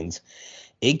Canadians,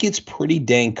 it gets pretty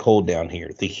dang cold down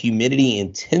here. The humidity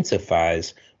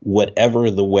intensifies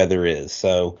whatever the weather is.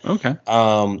 So Okay.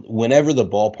 whenever the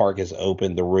ballpark is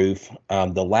open, the roof,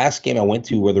 the last game I went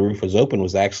to where the roof was open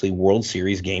was actually World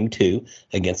Series Game 2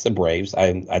 against the Braves.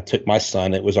 I took my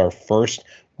son. It was our first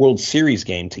World Series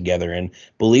game together. And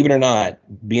believe it or not,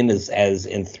 being as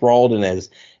enthralled and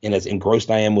as engrossed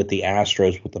I am with the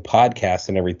Astros, with the podcast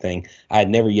and everything, I had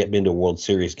never yet been to a World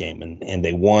Series game, and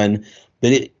they won.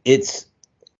 But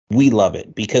we love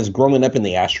it because growing up in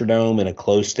the Astrodome in a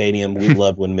closed stadium, we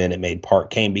loved when Minute Maid Park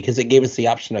came because it gave us the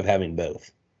option of having both.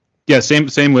 Yeah,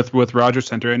 same with Rogers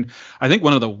Center, and I think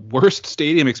one of the worst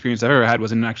stadium experiences I've ever had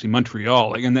was in actually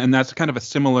Montreal, and that's kind of a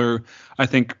similar, I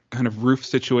think, kind of roof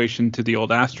situation to the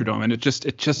old Astrodome, and it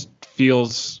just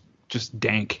feels just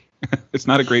dank. It's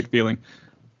not a great feeling.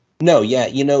 No, yeah,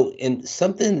 and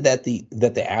something that the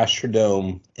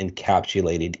Astrodome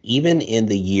encapsulated, even in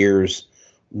the years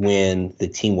when the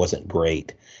team wasn't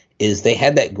great, is they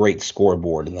had that great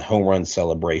scoreboard and the home run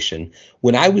celebration.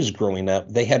 When I was growing up,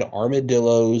 they had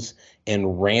armadillos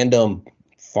and random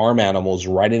farm animals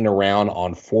riding around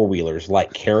on four-wheelers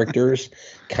like characters,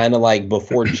 kind of like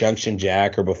before Junction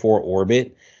Jack or before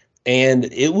Orbit. And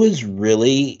it was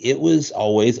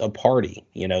always a party.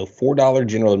 $4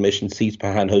 general admission seats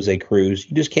behind Jose Cruz.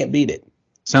 You just can't beat it.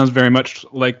 Sounds very much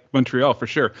like Montreal for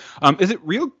sure. Is it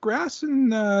real grass in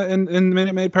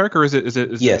Minute Maid Park, or is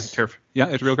it yes? Turf? Yeah,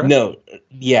 it's real grass. No,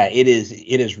 yeah, it is.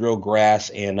 It is real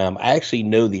grass, and I actually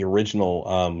know the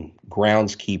original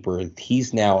groundskeeper.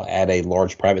 He's now at a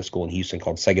large private school in Houston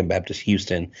called Second Baptist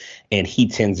Houston, and he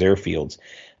tends their fields.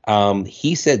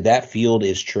 He said that field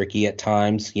is tricky at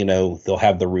times. They'll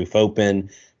have the roof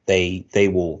open. They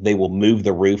will move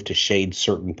the roof to shade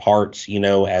certain parts.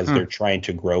 As they're trying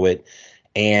to grow it.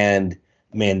 And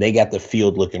man, they got the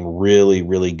field looking really,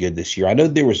 really good this year. I know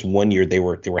there was one year they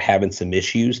were having some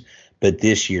issues, but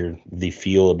this year the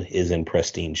field is in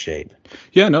pristine shape.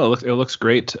 Yeah, no, it looks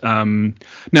great.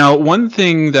 Now, one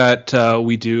thing that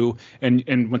we do,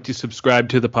 and once you subscribe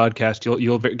to the podcast,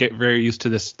 you'll get very used to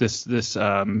this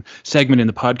segment in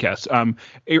the podcast.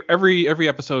 Every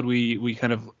episode we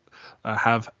kind of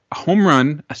have a home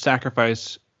run, a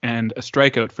sacrifice, and a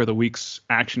strikeout for the week's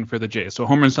action for the Jays. So a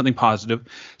home run is something positive.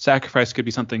 Sacrifice could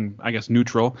be something, I guess,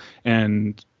 neutral.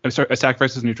 And a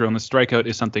sacrifice is neutral, and the strikeout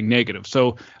is something negative.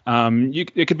 So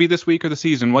it could be this week or the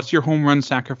season. What's your home run,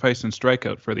 sacrifice, and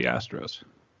strikeout for the Astros?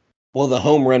 Well, the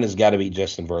home run has got to be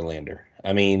Justin Verlander.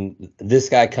 I mean, this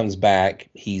guy comes back.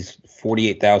 He's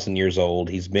 48,000 years old.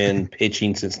 He's been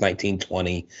pitching since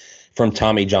 1920 from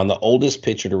Tommy John, the oldest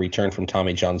pitcher to return from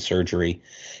Tommy John surgery.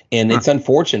 And it's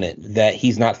unfortunate that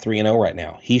he's not 3-0 right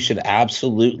now. He should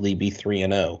absolutely be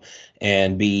 3-0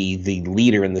 and be the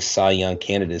leader in the Cy Young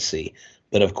candidacy.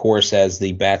 But, of course, as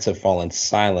the bats have fallen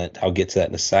silent, I'll get to that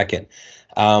in a second.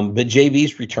 But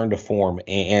JV's return to form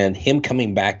and him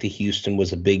coming back to Houston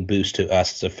was a big boost to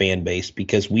us as a fan base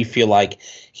because we feel like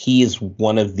he is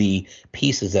one of the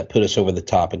pieces that put us over the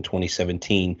top in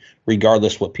 2017,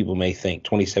 regardless what people may think.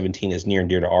 2017 is near and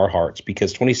dear to our hearts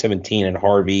because 2017 and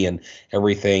Harvey and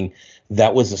everything,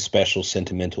 that was a special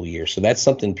sentimental year. So that's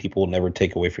something people will never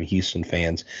take away from Houston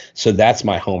fans. So that's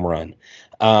my home run.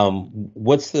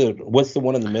 What's the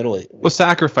one in the middle? Well,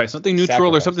 sacrifice, something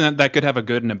neutral or something that could have a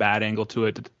good and a bad angle to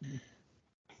it.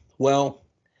 Well,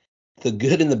 the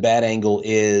good and the bad angle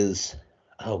is,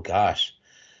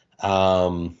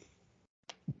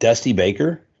 Dusty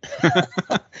Baker.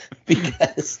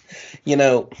 Because,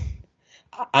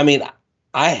 I mean,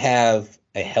 I have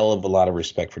a hell of a lot of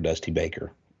respect for Dusty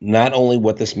Baker. Not only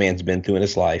what this man's been through in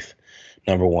his life,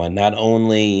 number one,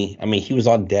 he was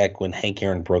on deck when Hank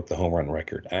Aaron broke the home run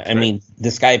record. I mean,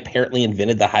 this guy apparently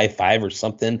invented the high five or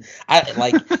something.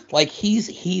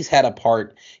 He's had a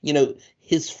part,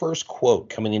 his first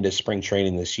quote coming into spring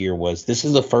training this year was, "This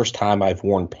is the first time I've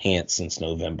worn pants since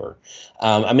November."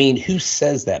 Who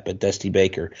says that but Dusty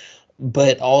Baker?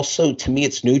 But also, to me,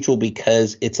 it's neutral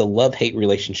because it's a love-hate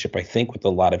relationship, I think, with a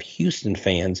lot of Houston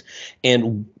fans.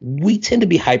 And we tend to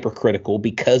be hypercritical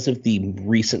because of the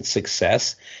recent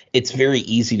success. It's very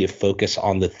easy to focus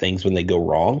on the things when they go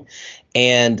wrong.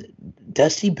 And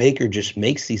Dusty Baker just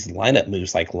makes these lineup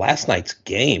moves like last night's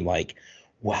game. Like,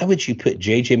 why would you put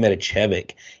J.J.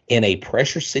 Matijevic in a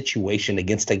pressure situation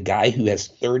against a guy who has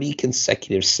 30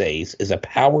 consecutive saves, is a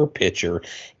power pitcher,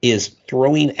 is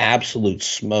throwing absolute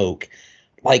smoke?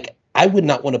 Like, I would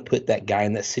not want to put that guy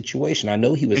in that situation. I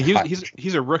know he was.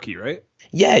 He's a rookie, right?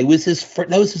 Yeah, it was that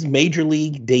was his major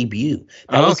league debut.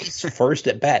 That was his first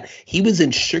at bat. He was in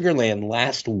Sugarland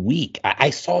last week. I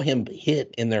saw him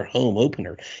hit in their home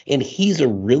opener, and he's a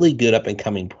really good up and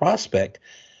coming prospect.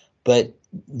 But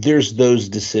there's those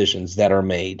decisions that are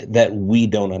made that we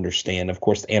don't understand. Of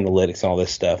course, the analytics and all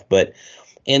this stuff.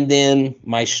 And then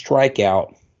my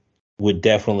strikeout would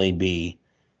definitely be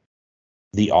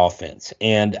the offense.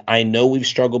 And I know we've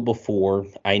struggled before.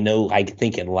 I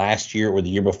think in last year or the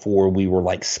year before,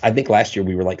 I think last year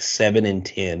we were like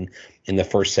 7-10 in the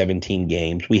first 17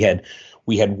 games.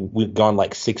 We've gone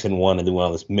like 6-1 and then went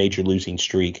on this major losing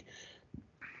streak.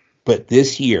 But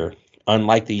this year,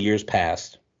 unlike the years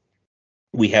past,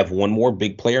 we have one more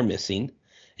big player missing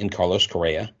in Carlos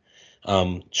Correa.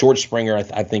 George Springer,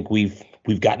 I think we've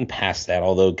gotten past that.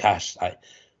 Although, gosh,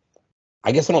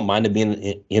 I guess I don't mind him being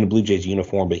in a Blue Jays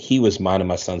uniform, but he was mine and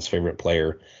my son's favorite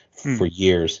player for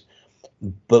years.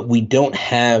 But we don't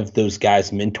have those guys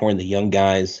mentoring the young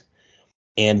guys,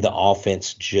 and the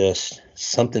offense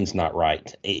something's not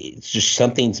right. It's just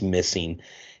something's missing.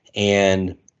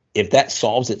 And if that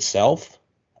solves itself,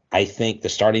 I think the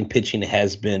starting pitching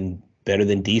has been better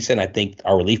than decent. I think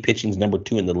our relief pitching is number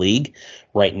 2 in the league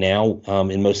right now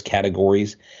in most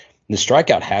categories. The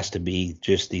strikeout has to be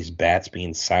just these bats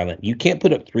being silent. You can't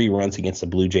put up 3 runs against the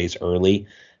Blue Jays early,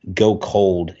 go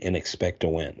cold, and expect to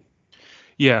win.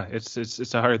 Yeah,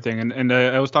 it's a hard thing, and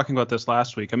I was talking about this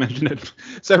last week. I mentioned it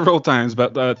several times,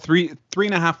 but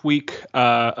 3.5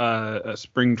 week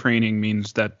spring training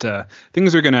means that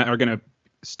things are gonna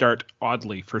start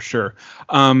oddly for sure.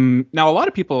 Now, a lot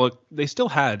of people, they still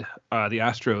had the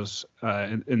Astros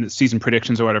in the season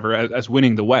predictions or whatever as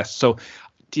winning the West. So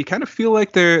do you kind of feel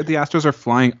like the Astros are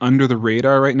flying under the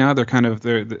radar right now? They're kind of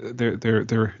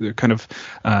they're kind of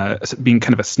being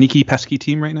kind of a sneaky, pesky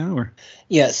team right now, or?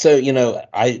 Yeah. So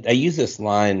I use this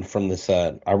line from this.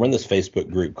 I run this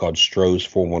Facebook group called Stros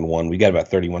 411. We got about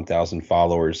 31,000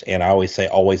 followers, and I always say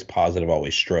always positive,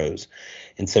 always Stros.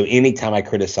 And so anytime I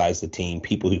criticize the team,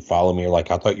 people who follow me are like,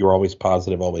 I thought you were always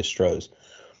positive, always Stros.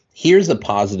 Here's a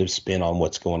positive spin on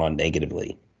what's going on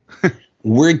negatively.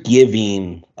 We're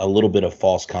giving a little bit of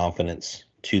false confidence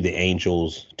to the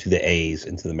Angels, to the A's,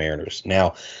 and to the Mariners.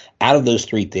 Now, out of those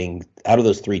three teams, I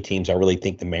really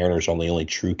think the Mariners are the only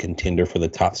true contender for the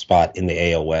top spot in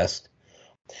the AL West.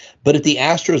 But if the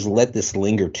Astros let this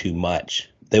linger too much,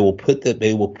 they will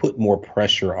put more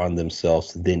pressure on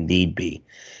themselves than need be.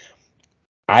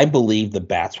 I believe the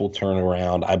bats will turn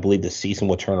around. I believe the season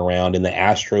will turn around, and the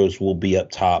Astros will be up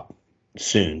top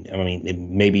soon. I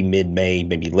mean, maybe mid-May,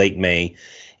 maybe late May.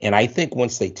 And I think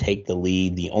once they take the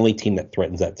lead, the only team that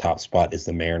threatens that top spot is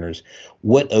the Mariners.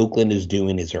 What Oakland is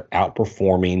doing is they're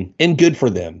outperforming, and good for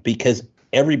them because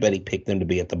everybody picked them to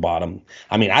be at the bottom.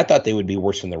 I mean, I thought they would be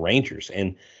worse than the Rangers.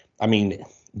 And, I mean,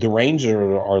 the Rangers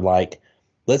are like,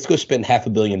 let's go spend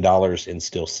 $500 million and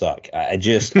still suck. I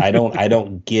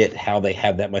don't get how they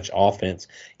have that much offense,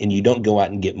 and you don't go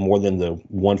out and get more than the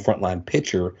one frontline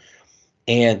pitcher.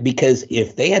 And because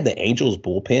if they had the Angels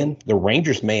bullpen, the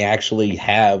Rangers may actually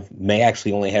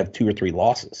only have 2 or 3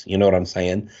 losses. You know what I'm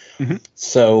saying? Mm-hmm.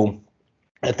 So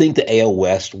I think the AL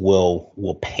West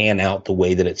will pan out the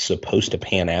way that it's supposed to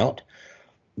pan out.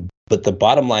 But the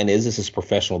bottom line is this is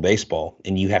professional baseball,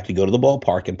 and you have to go to the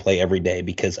ballpark and play every day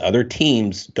because other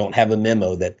teams don't have a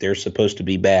memo that they're supposed to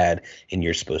be bad and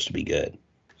you're supposed to be good.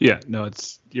 Yeah, no,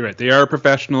 you're right. They are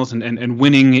professionals, and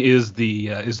winning is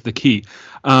the key.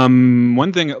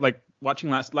 One thing, like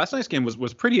watching last night's game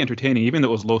was pretty entertaining, even though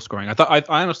it was low scoring. I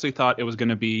honestly thought it was going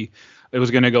to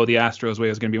go the Astros way.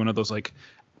 It was going to be one of those like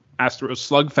Astros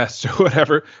slugfests or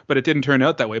whatever, but it didn't turn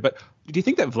out that way. But do you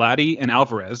think that Vladdy and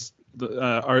Alvarez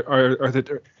are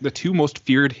the 2 most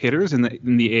feared hitters in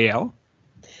the AL?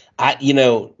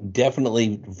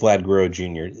 Definitely Vlad Guerrero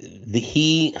Jr.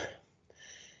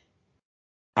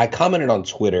 I commented on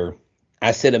Twitter.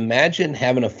 I said, imagine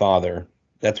having a father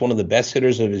that's one of the best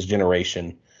hitters of his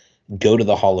generation go to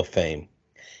the Hall of Fame.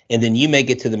 And then you make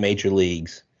it to the major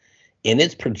leagues, and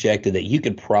it's projected that you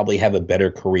could probably have a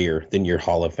better career than your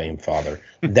Hall of Fame father.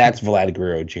 That's Vlad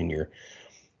Guerrero Jr.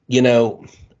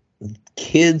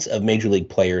 Kids of major league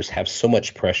players have so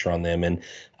much pressure on them. And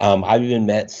I've even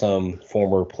met some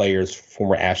former players,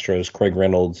 former Astros, Craig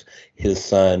Reynolds, his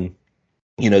son,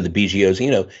 the Biggios,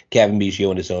 Gavin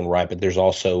Biggio in his own right, but there's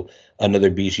also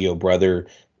another Biggio brother,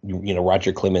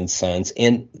 Roger Clemens' sons.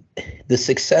 And the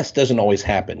success doesn't always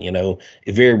happen.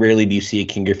 Very rarely do you see a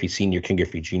Ken Griffey Sr., Ken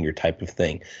Griffey Jr. type of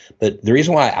thing. But the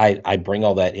reason why I bring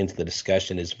all that into the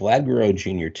discussion is Vlad Guerrero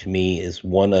Jr. to me is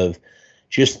one of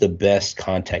just the best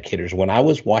contact hitters. When I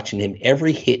was watching him,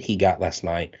 every hit he got last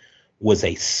night was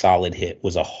a solid hit,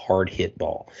 was a hard hit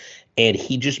ball. And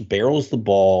he just barrels the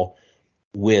ball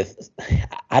with,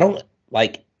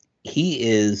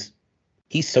 he's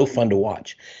so fun to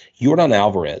watch. Yordan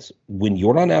Alvarez, when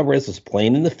Yordan Alvarez is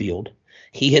playing in the field,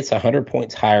 He hits 100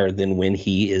 points higher than when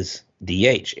he is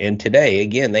DH. And today,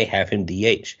 again, they have him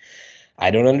DH.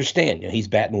 I don't understand. He's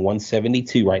batting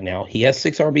 172 right now. He has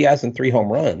 6 RBIs and 3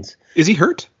 home runs. Is he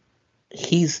hurt?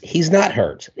 He's not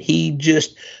hurt. He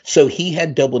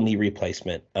had double knee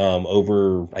replacement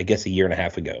over, I guess, a year and a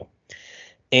half ago.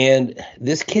 And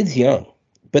this kid's young,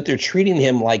 but they're treating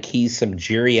him like he's some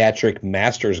geriatric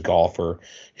masters golfer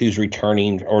who's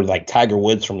returning, or like Tiger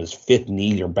Woods from his 5th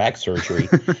knee or back surgery.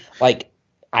 Like,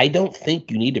 I don't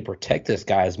think you need to protect this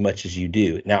guy as much as you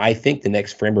do. Now, I think the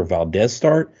next Framber Valdez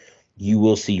start, you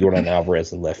will see Yordan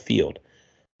Alvarez in left field.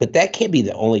 But that can't be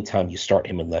the only time you start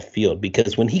him in left field,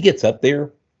 because when he gets up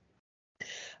there,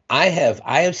 I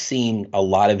have seen a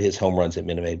lot of his home runs at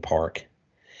Minute Maid Park,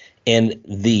 and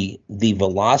the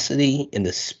velocity and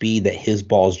the speed that his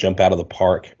balls jump out of the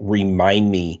park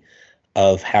remind me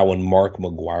of how when Mark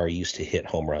McGwire used to hit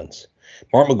home runs.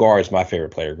 Mark McGwire is my favorite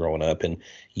player growing up, and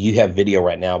you have video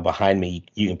right now behind me.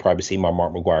 You can probably see my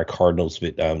Mark McGwire Cardinals,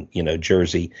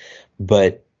 jersey,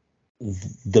 but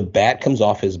the bat comes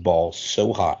off his ball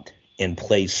so hot and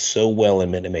plays so well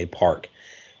in Minute Maid Park.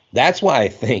 That's why I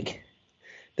think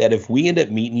that if we end up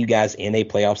meeting you guys in a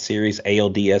playoff series,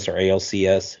 ALDS or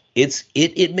ALCS,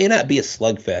 it may not be a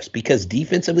slugfest, because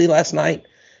defensively last night,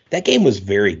 that game was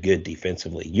very good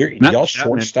defensively. Y'all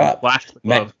shortstop.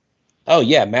 Matt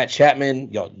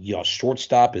Chapman, y'all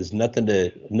shortstop is nothing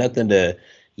to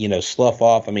slough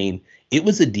off. I mean, it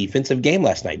was a defensive game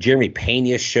last night. Jeremy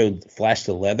Pena flashed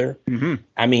the leather. Mm-hmm.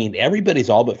 I mean, everybody's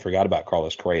all but forgot about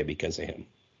Carlos Correa because of him.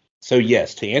 So,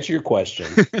 yes, to answer your question,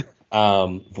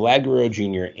 Vlad Guerrero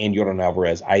Jr. and Yordan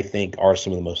Alvarez, I think, are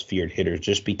some of the most feared hitters,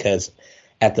 just because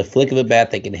at the flick of a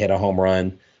bat, they can hit a home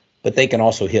run, but they can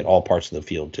also hit all parts of the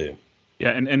field too.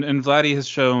 Yeah, and Vladdy has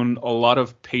shown a lot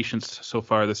of patience so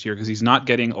far this year, because he's not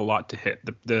getting a lot to hit.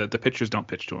 The pitchers don't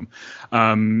pitch to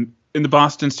him. In the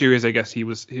Boston series, I guess he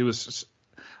was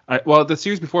the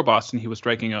series before Boston, he was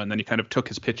striking out, and then he kind of took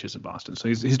his pitches in Boston. So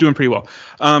he's doing pretty well.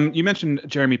 You mentioned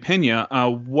Jeremy Pena.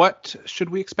 What should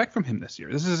we expect from him this year?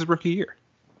 This is his rookie year.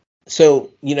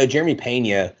 So, Jeremy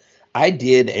Pena, I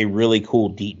did a really cool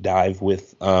deep dive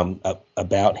with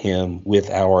about him with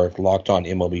our Locked On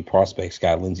MLB Prospects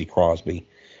guy, Lindsey Crosby.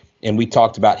 And we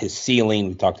talked about his ceiling.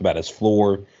 We talked about his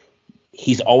floor.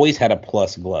 He's always had a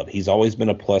plus glove. He's always been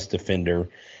a plus defender.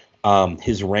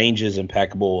 His range is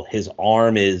impeccable. His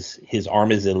arm is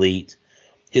elite.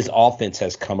 His offense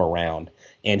has come around,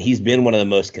 and he's been one of the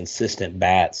most consistent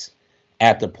bats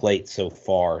at the plate so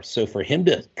far. So for him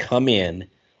to come in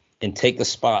and take the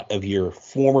spot of your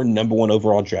former number 1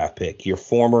 overall draft pick,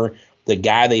 the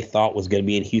guy they thought was going to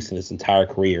be in Houston his entire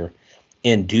career,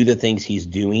 and do the things he's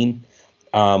doing,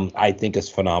 I think is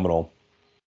phenomenal.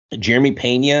 Jeremy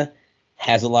Pena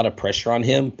has a lot of pressure on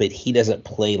him, but he doesn't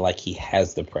play like he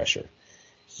has the pressure.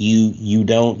 You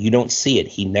don't see it.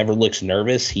 He never looks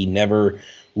nervous. He never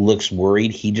looks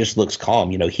worried. He just looks calm.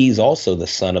 He's also the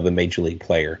son of a major league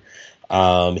player.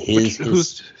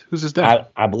 Who's his dad?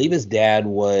 I believe his dad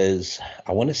was.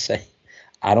 I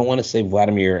don't want to say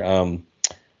Vladimir.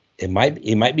 It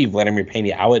might be Vladimir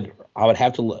Pena. I would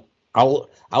have to look. I'll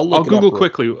Google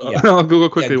quickly. Yeah. I'll Google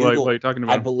quickly Google, while you're talking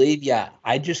about. I believe,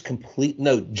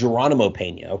 Geronimo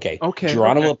Pena. Okay.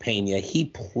 Geronimo Pena. He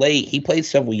played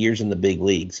several years in the big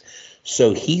leagues,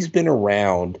 so he's been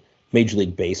around Major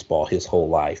League Baseball his whole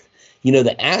life.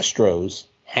 The Astros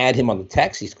had him on the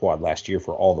taxi squad last year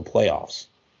for all the playoffs,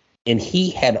 and he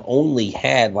had only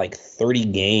had like 30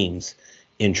 games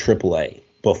in AAA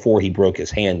before he broke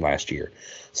his hand last year.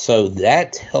 So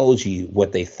that tells you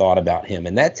what they thought about him,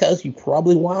 and that tells you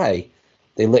probably why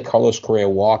they let Carlos Correa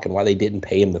walk and why they didn't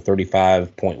pay him the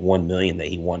 $35.1 million that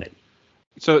he wanted.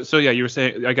 So yeah, you were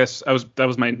saying. I guess that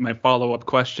was my follow-up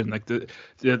question. Like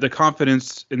the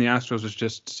confidence in the Astros was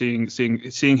just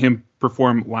seeing him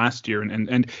perform last year,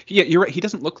 and yeah, you're right. He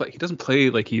doesn't play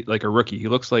like a rookie. He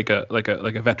looks like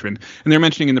a veteran. And they're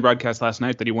mentioning in the broadcast last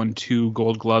night that he won 2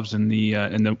 Gold Gloves in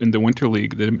the Winter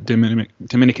League, the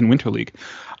Dominican Winter League.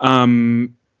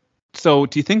 So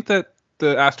do you think that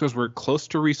the Astros were close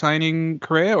to re-signing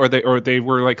Correa, or they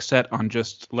were like set on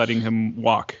just letting him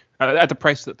walk at the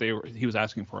price that he was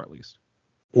asking for, at least?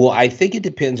 Well, I think it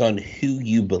depends on who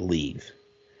you believe.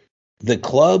 The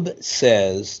club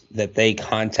says that they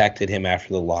contacted him after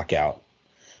the lockout.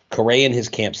 Correa and his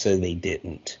camp said they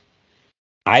didn't.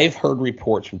 I've heard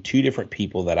reports from 2 different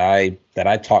people that I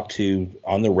talk to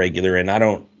on the regular, and I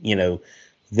don't,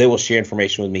 they will share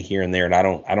information with me here and there, and I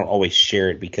don't always share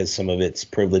it because some of it's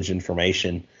privileged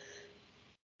information.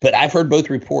 But I've heard both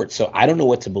reports, so I don't know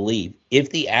what to believe.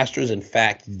 If the Astros, in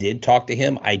fact, did talk to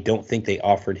him, I don't think they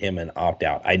offered him an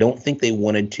opt-out. I don't think they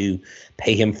wanted to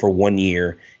pay him for 1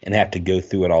 year and have to go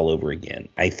through it all over again.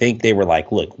 I think they were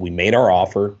like, look, we made our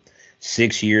offer,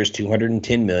 6 years,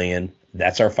 $210 million.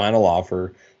 That's our final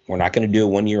offer. We're not going to do a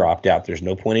 1 year opt-out. There's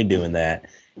no point in doing that.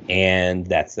 And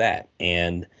that's that.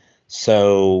 And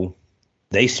so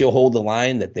they still hold the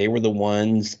line that they were the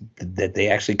ones that they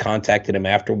actually contacted him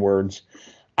afterwards.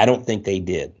 I don't think they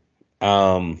did.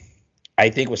 I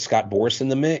think with Scott Boras in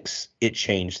the mix, it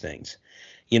changed things.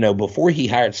 You know, before he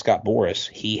hired Scott Boras,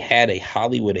 he had a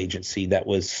Hollywood agency that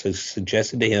was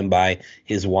suggested to him by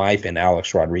his wife and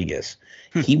Alex Rodriguez.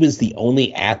 He was the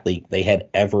only athlete they had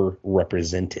ever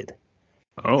represented.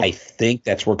 Oh. I think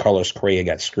that's where Carlos Correa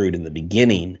got screwed in the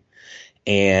beginning.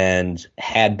 And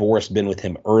had Boras been with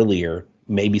him earlier,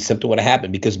 maybe something would have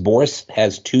happened, because Boras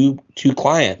has two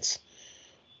clients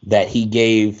that he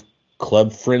gave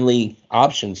club-friendly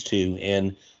options to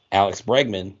in Alex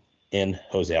Bregman and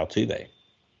Jose Altuve.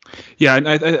 Yeah, and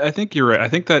I think you're right. I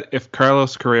think that if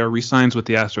Carlos Correa re-signs with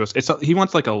the Astros, he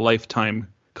wants like a lifetime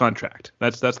contract.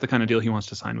 That's the kind of deal he wants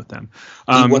to sign with them.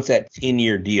 He wants that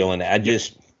 10-year deal, and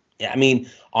I mean,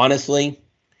 honestly,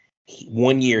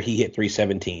 1 year he hit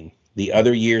 317. The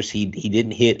other years he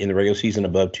didn't hit in the regular season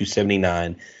above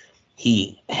 279.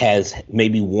 He has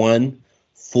maybe one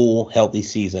full healthy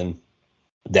season.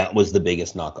 That was the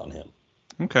biggest knock on him.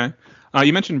 Okay.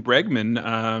 You mentioned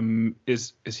Bregman.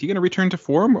 Is he going to return to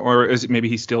form, or is it maybe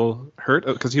he's still hurt?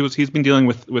 Because he's been dealing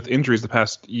with injuries the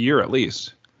past year at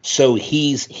least. So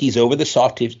he's over the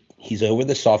soft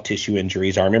tissue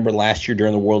injuries. I remember last year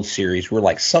during the World Series, we were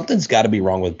like, something's got to be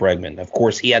wrong with Bregman. Of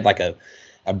course, he had like a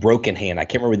broken hand. I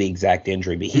can't remember the exact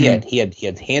injury, but he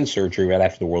had hand surgery right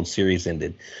after the World Series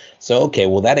ended. So okay,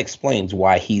 well that explains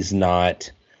why he's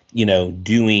not,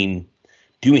 doing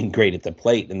great at the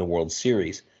plate in the World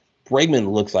Series.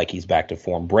 Bregman looks like he's back to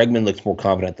form. Bregman looks more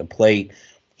confident at the plate.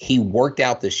 He worked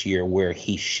out this year where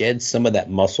he shed some of that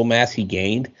muscle mass he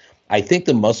gained. I think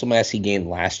the muscle mass he gained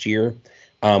last year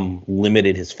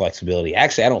limited his flexibility.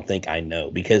 Actually, I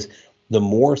know, because the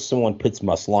more someone puts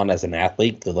muscle on as an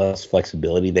athlete, the less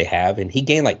flexibility they have. And he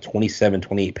gained like 27,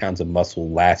 28 pounds of muscle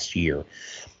last year.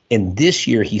 And this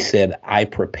year he said, I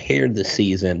prepared the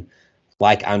season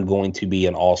like I'm going to be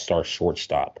an all-star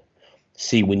shortstop.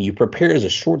 See, when you prepare as a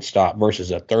shortstop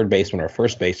versus a third baseman or a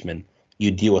first baseman,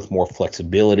 you deal with more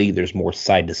flexibility. There's more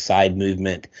side-to-side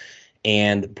movement.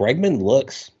 And Bregman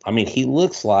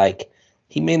looks like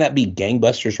he may not be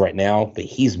gangbusters right now, but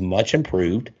he's much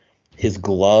improved. His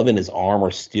glove and his arm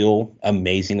are still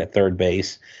amazing at third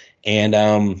base. And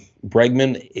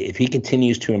Bregman, if he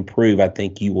continues to improve, I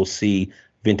think you will see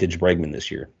vintage Bregman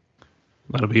this year.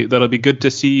 That'll be good to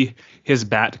see his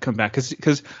bat come back,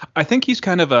 because I think he's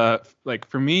kind of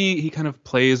for me, he kind of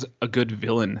plays a good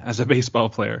villain as a baseball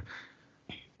player.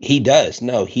 He does.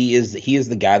 No, he is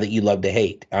the guy that you love to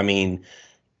hate. I mean,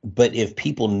 but if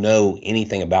people know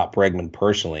anything about Bregman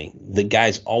personally, the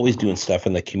guy's always doing stuff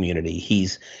in the community.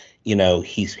 He's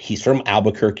from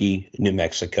Albuquerque, New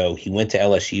Mexico. He went to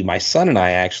LSU. My son and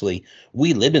I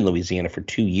we lived in Louisiana for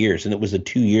 2 years, and it was the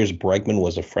 2 years Bregman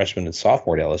was a freshman and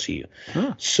sophomore at LSU.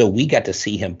 Huh. So we got to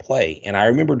see him play. And I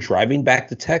remember driving back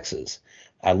to Texas.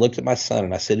 I looked at my son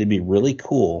and I said, it'd be really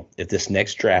cool if this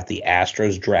next draft, the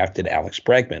Astros drafted Alex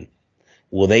Bregman.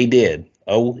 Well, they did.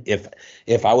 Oh,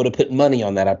 if I would have put money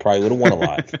on that, I probably would have won a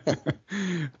lot.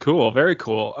 Cool. Very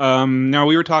cool. Now,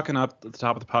 we were talking up at the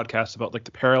top of the podcast about like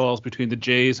the parallels between the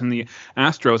Jays and the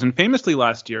Astros. And famously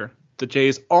last year, the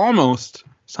Jays almost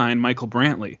signed Michael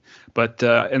Brantley. But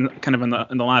in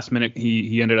the last minute,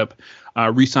 he ended up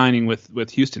re-signing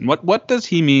with Houston. What does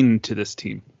he mean to this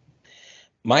team?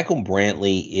 Michael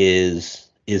Brantley is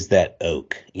that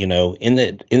oak. In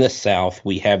the South,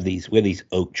 we have these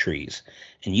oak trees.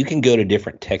 And you can go to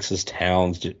different Texas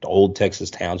towns, old Texas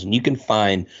towns, and you can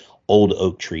find old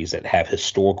oak trees that have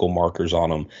historical markers on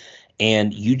them.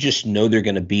 And you just know they're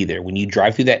going to be there. When you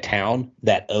drive through that town,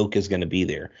 that oak is going to be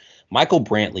there. Michael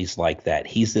Brantley's like that.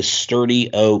 He's this sturdy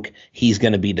oak. He's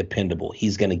going to be dependable.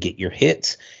 He's going to get your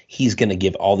hits. He's going to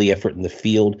give all the effort in the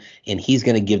field, and he's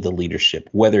going to give the leadership.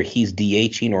 Whether he's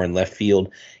DHing or in left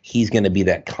field, he's going to be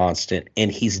that constant,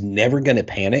 and he's never going to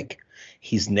panic.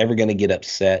 He's never going to get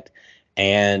upset.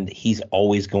 And he's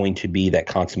always going to be that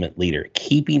consummate leader.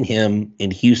 Keeping him in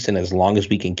Houston as long as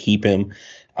we can keep him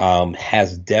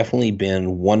has definitely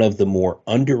been one of the more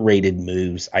underrated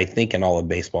moves, I think, in all of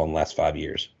baseball in the last 5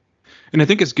 years. And I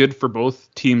think it's good for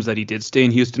both teams that he did stay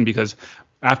in Houston, because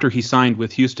after he signed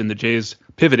with Houston, the Jays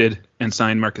pivoted and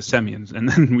signed Marcus Semien, and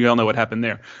then we all know what happened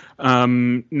there.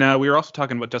 Now, we were also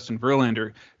talking about Justin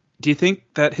Verlander. Do you think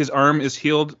that his arm is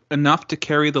healed enough to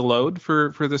carry the load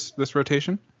for this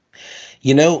rotation?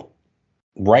 You know,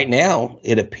 right now,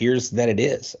 it appears that it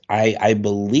is. I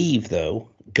believe, though,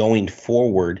 going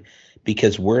forward,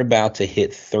 because we're about to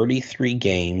hit 33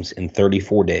 games in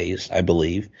 34 days, I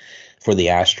believe, for the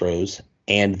Astros,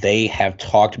 and they have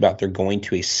talked about they're going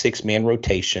to a 6-man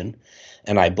rotation,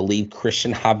 and I believe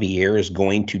Christian Javier is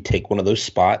going to take one of those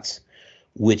spots,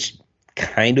 which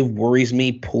kind of worries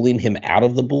me, pulling him out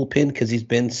of the bullpen because he's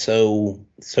been so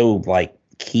like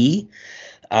key.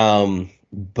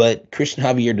 But Christian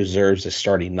Javier deserves a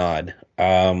starting nod.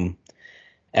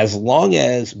 As long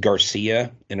as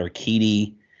Garcia and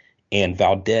Urquidy and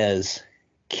Valdez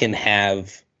can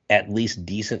have at least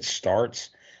decent starts,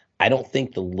 I don't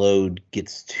think the load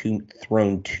gets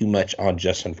thrown too much on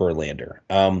Justin Verlander.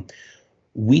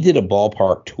 We did a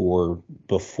ballpark tour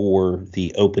before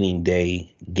the opening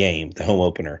day game, the home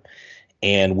opener,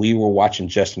 and we were watching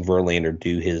Justin Verlander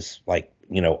do his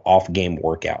off game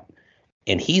workout.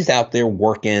 And he's out there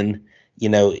working,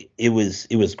 it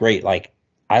was great. Like,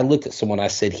 I looked at someone, I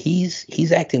said,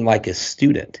 he's acting like a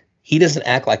student. He doesn't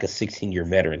act like a 16-year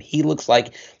veteran. He looks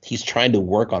like he's trying to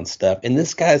work on stuff. And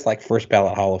this guy's like first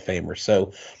ballot Hall of Famer.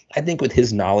 So I think with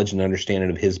his knowledge and understanding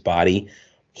of his body,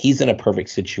 he's in a perfect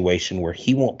situation where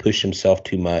he won't push himself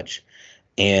too much.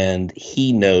 And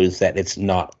he knows that it's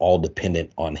not all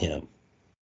dependent on him.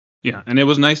 Yeah, and it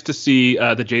was nice to see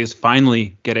the Jays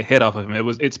finally get a hit off of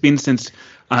him. It's been since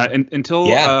until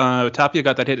Tapia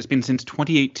got that hit. It's been since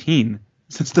 2018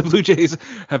 since the Blue Jays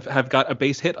have got a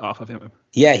base hit off of him.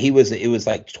 Yeah, it was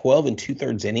like 12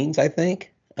 2/3 innings, I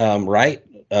think, right,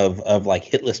 of like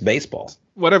hitless baseball.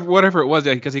 Whatever it was,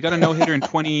 because he got a no-hitter in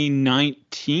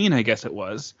 2019, I guess it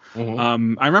was.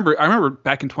 Mm-hmm. I remember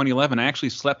back in 2011, I actually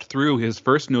slept through his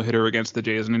first no-hitter against the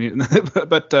Jays,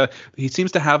 but he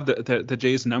seems to have the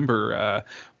Jays number.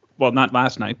 Well, not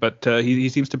last night, but he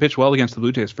seems to pitch well against the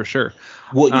Blue Jays for sure.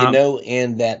 Well,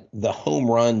 and that the home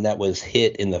run that was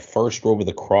hit in the first row of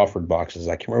the Crawford boxes,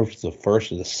 I can't remember if it was the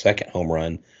first or the second home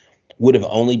run, would have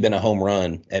only been a home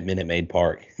run at Minute Maid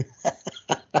Park.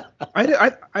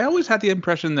 I always had the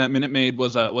impression that Minute Maid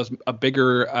was a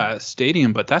bigger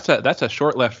stadium, but that's a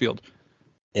short left field.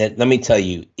 And let me tell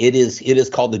you, it is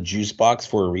called the Juice Box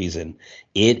for a reason.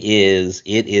 It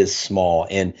is small,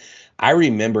 and I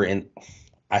remember, and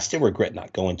I still regret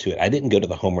not going to it. I didn't go to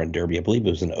the Home Run Derby. I believe it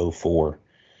was in 2004.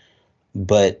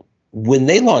 But when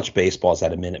they launched baseballs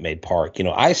at a Minute Maid Park,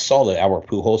 I saw the Albert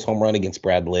Pujols home run against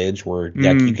Brad Lidge where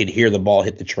you could hear the ball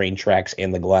hit the train tracks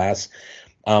and the glass.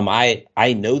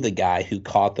 I know the guy who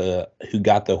got the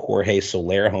Jorge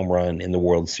Soler home run in the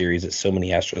World Series that so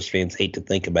many Astros fans hate to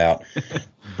think about.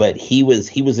 But he was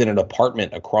in an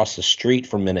apartment across the street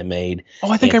from Minute Maid.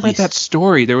 Oh, I think I read that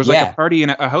story. There was a party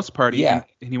a house party, and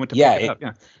he went to pick it up.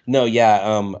 Yeah. No,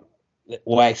 yeah.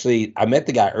 Well, actually, I met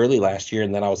the guy early last year,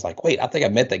 and then I was like, wait, I think I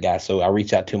met that guy. So I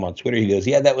reached out to him on Twitter. He goes,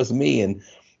 yeah, that was me. And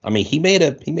I mean, he made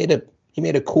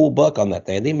a cool buck on that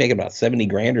thing. I think he made about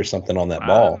 $70,000 or something on that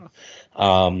ball.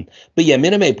 But yeah,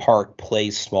 Minute Maid Park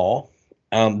plays small.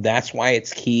 That's why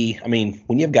it's key. I mean,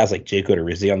 when you have guys like Jake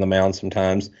Odorizzi on the mound,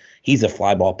 sometimes he's a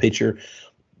fly ball pitcher.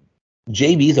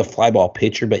 JB's a fly ball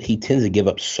pitcher, but he tends to give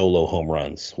up solo home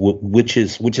runs, which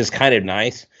is kind of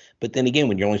nice. But then again,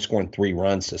 when you're only scoring 3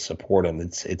 runs to support him,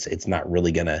 it's not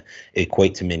really going to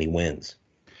equate to many wins.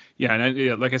 Yeah,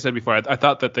 and like I said before, I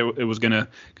thought that it was gonna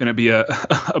be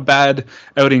a bad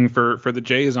outing for the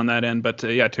Jays on that end, but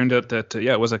it turned out that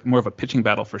it was more of a pitching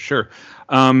battle for sure.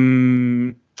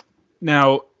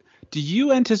 Now, do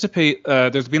you anticipate?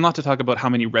 There's been lots of talk about how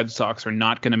many Red Sox are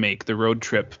not going to make the road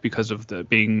trip because of the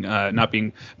not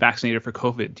being vaccinated for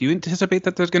COVID. Do you anticipate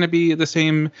that there's going to be the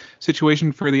same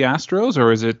situation for the Astros,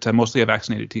 or is it mostly a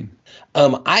vaccinated team?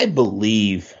 I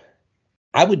believe.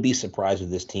 I would be surprised if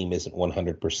this team isn't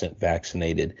 100%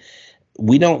 vaccinated.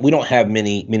 We don't have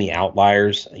many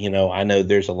outliers. I know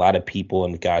there's a lot of people,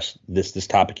 and gosh, this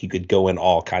topic you could go in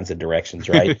all kinds of directions,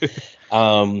 right?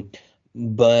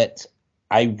 But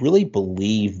I really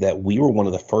believe that we were one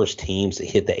of the first teams that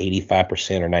hit the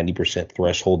 85% or 90%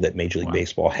 threshold that Major League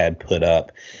Baseball had put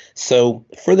up. So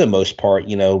for the most part,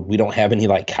 we don't have any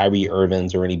like Kyrie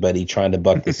Irvins or anybody trying to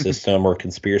buck the system or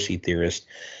conspiracy theorists.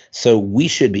 So we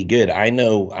should be good. I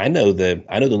know the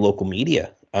local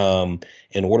media.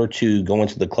 In order to go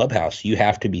into the clubhouse, you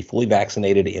have to be fully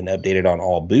vaccinated and updated on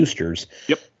all boosters.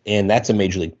 Yep. And that's a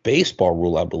Major League Baseball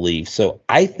rule, I believe. So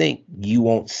I think you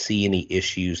won't see any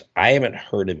issues. I haven't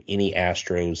heard of any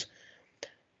Astros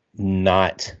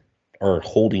not are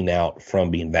holding out from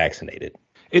being vaccinated.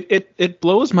 It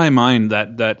blows my mind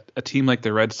that a team like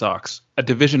the Red Sox, a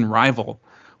division rival,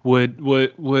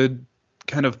 would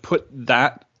kind of put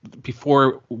that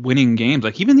before winning games.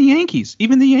 Like even the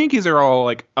Yankees are all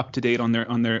like up to date on their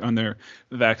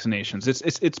vaccinations.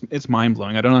 It's mind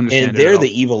blowing. I don't understand. And they're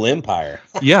the evil empire.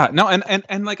 Yeah, no,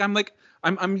 and like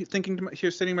I'm thinking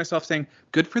here, sitting myself saying,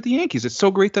 good for the Yankees. It's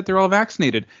so great that they're all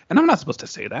vaccinated, and I'm not supposed to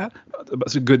say that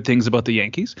about good things about the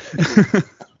Yankees.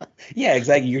 Yeah,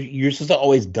 exactly. You're supposed to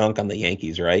always dunk on the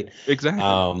Yankees, right? Exactly.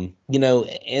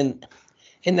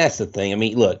 And that's the thing. I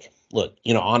mean, look.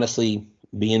 Honestly,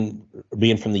 being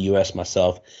from the U.S.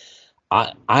 myself,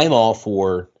 I'm all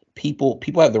for people.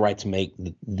 People have the right to make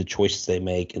the choices they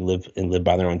make and live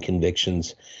by their own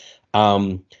convictions.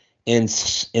 And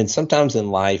sometimes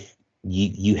in life,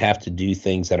 you have to do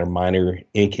things that are minor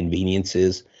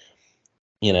inconveniences.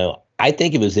 I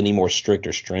think if it was any more strict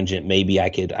or stringent, maybe I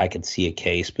could see a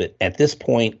case. But at this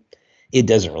point, it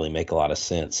doesn't really make a lot of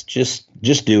sense. Just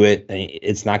do it.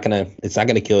 It's not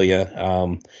gonna kill you.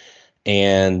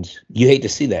 And you hate to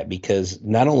see that, because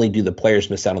not only do the players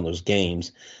miss out on those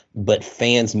games, but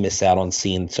fans miss out on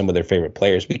seeing some of their favorite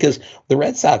players, because the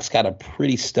Red Sox got a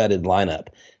pretty studded lineup.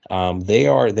 They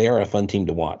are a fun team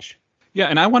to watch. Yeah,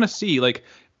 and I want to see, like,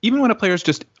 even when a player's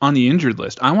just on the injured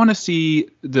list, I want to see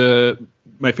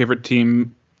my favorite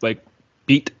team like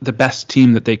beat the best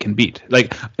team that they can beat.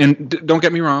 Like, and don't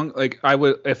get me wrong, like I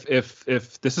would,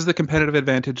 if this is the competitive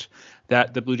advantage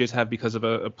that the Blue Jays have because of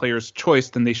a player's choice,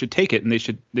 then they should take it, and they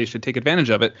should take advantage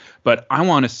of it. But I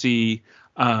want to see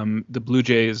the Blue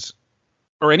Jays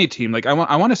or any team, like I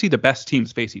want to see the best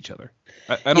teams face each other.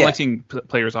 I don't like seeing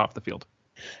players off the field.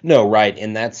 No, right,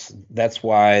 and that's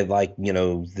why, like,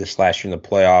 this last year in the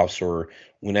playoffs, or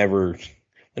whenever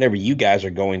you guys are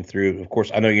going through, of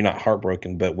course, I know you're not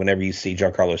heartbroken, but whenever you see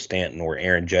Giancarlo Stanton or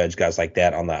Aaron Judge, guys like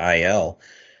that on the IL,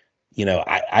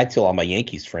 I tell all my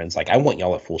Yankees friends, like, I want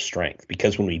y'all at full strength,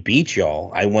 because when we beat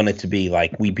y'all, I want it to be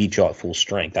like we beat y'all at full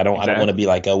strength. I don't want to be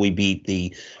like, oh, we beat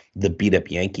the beat up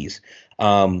Yankees.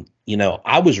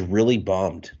 I was really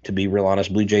bummed, to be real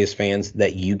honest, Blue Jays fans,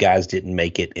 that you guys didn't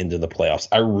make it into the playoffs.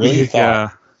 I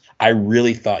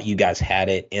really thought you guys had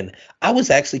it, and I was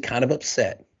actually kind of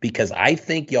upset, because I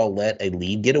think y'all let a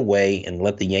lead get away and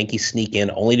let the Yankees sneak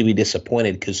in, only to be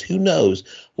disappointed, because who knows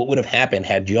what would have happened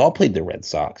had y'all played the Red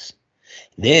Sox.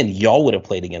 Then y'all would have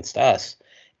played against us,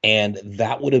 and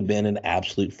that would have been an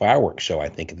absolute fireworks show, I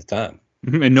think, at the time.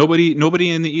 And nobody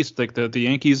in the East, like the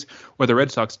Yankees or the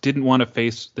Red Sox, didn't want to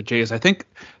face the Jays. I think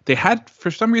they had, for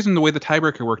some reason, the way the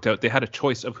tiebreaker worked out, they had a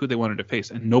choice of who they wanted to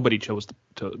face, and nobody chose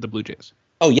the Blue Jays.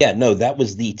 Oh, yeah, no, that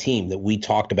was the team that we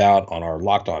talked about on our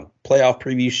Locked On playoff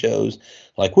preview shows.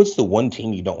 Like, what's the one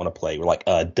team you don't want to play? We're like,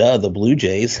 the Blue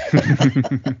Jays.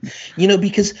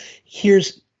 Because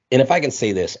and if I can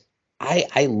say this,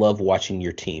 I love watching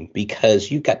your team, because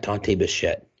you've got Dante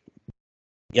Bichette.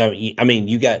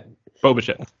 You got Bo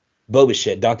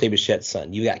Bichette, Dante Bichette's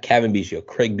son. You got Kevin Biggio,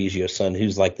 Craig Biggio's son,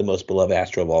 who's like the most beloved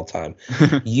Astro of all time.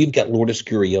 You've got Lourdes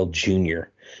Gurriel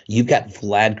Jr. You've got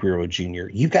Vlad Guerrero Jr.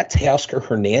 You've got Teoscar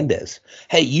Hernandez.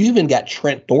 Hey, you even got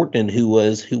Trent Thornton, who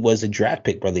was a draft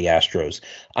pick by the Astros.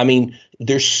 I mean,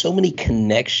 there's so many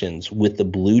connections with the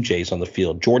Blue Jays on the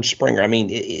field. George Springer. I mean,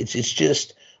 it's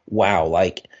just wow.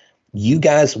 Like, you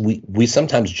guys, we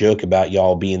sometimes joke about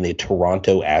y'all being the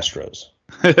Toronto Astros.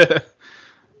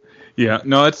 Yeah,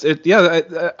 no,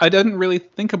 I didn't really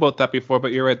think about that before,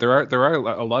 but you're right. There are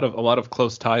a lot of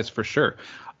close ties for sure.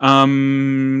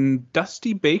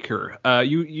 Dusty Baker,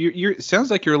 you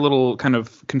sounds like you're a little kind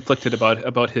of conflicted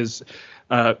about his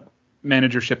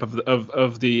managership of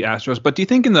the Astros. But do you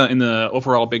think in the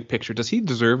overall big picture, does he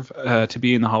deserve to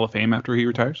be in the Hall of Fame after he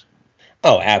retires?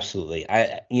 Oh, absolutely.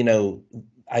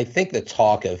 I think the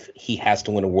talk of he has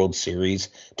to win a World Series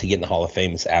to get in the Hall of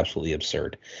Fame is absolutely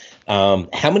absurd.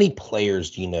 How many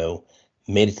players do you know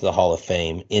made it to the Hall of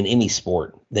Fame in any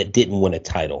sport that didn't win a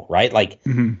title, right? Like,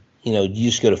 you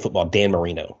just go to football. Dan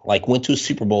Marino, like, went to a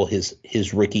Super Bowl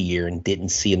his rookie year and didn't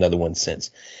see another one since.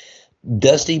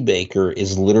 Dusty Baker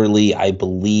is literally, I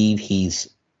believe he's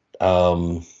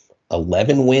 11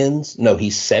 wins. No,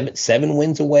 he's seven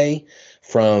wins away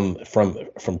from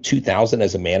 2000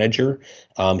 as a manager.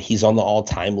 He's on the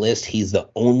all-time list. He's the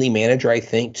only manager, I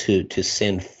think, to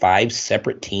send 5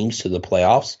 separate teams to the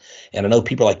playoffs. And I know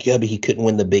people are like, yeah, but he couldn't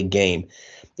win the big game.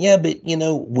 Yeah, but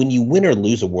when you win or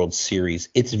lose a World Series,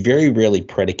 it's very rarely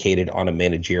predicated on a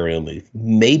managerial move.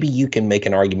 Maybe you can make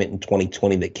an argument in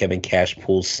 2020 that Kevin Cash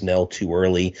pulls Snell too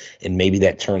early, and maybe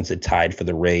that turns the tide for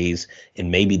the Rays,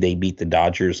 and maybe they beat the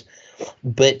Dodgers.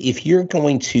 But if you're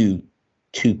going to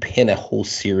to pin a whole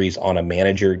series on a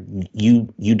manager,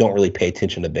 you don't really pay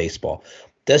attention to baseball.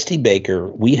 Dusty Baker,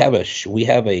 we have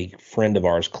a friend of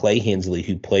ours, Clay Hensley,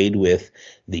 who played with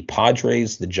the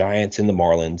Padres, the Giants, and the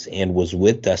Marlins, and was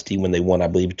with Dusty when they won, I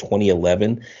believe,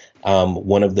 2011,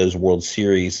 one of those World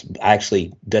Series.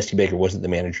 Actually, Dusty Baker wasn't the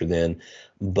manager then,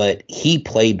 but he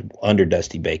played under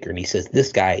Dusty Baker, and he says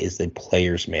this guy is the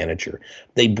player's manager.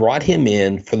 They brought him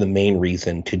in for the main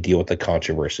reason to deal with the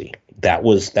controversy. That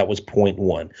was point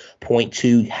one. Point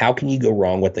two, how can you go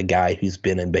wrong with a guy who's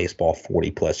been in baseball 40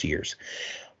 plus years?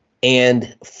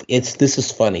 And this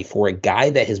is funny for a guy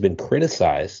that has been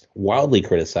criticized, wildly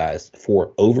criticized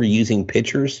for overusing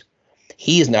pitchers.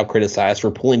 He is now criticized for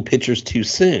pulling pitchers too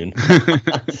soon.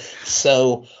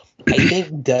 So I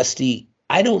think Dusty,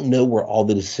 I don't know where all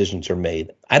the decisions are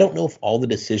made. I don't know if all the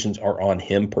decisions are on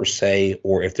him per se,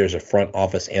 or if there's a front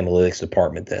office analytics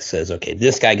department that says, okay,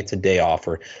 this guy gets a day off,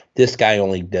 or this guy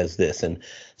only does this. And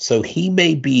so he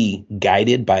may be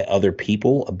guided by other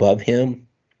people above him.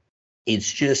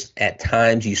 It's just at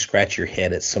times you scratch your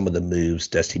head at some of the moves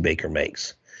Dusty Baker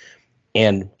makes.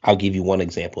 And I'll give you one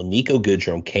example. Nico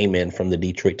Goodrum came in from the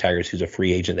Detroit Tigers, who's a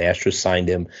free agent. The Astros signed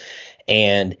him.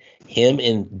 And him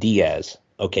and Diaz,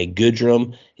 okay,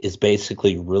 Goodrum is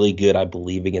basically really good, I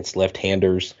believe, against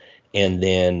left-handers, and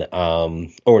then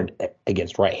or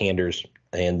against right-handers,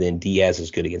 and then Diaz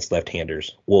is good against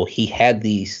left-handers. Well, he had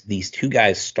these two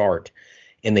guys start,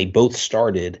 and they both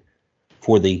started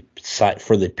for the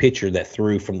pitcher that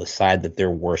threw from the side that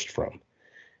they're worst from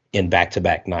in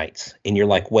back-to-back nights. And you're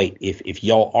like, wait, if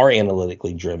y'all are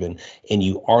analytically driven and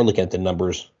you are looking at the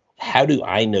numbers, how do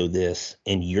I know this?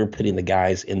 And you're putting the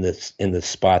guys in the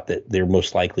spot that they're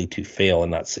most likely to fail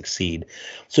and not succeed.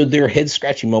 So there are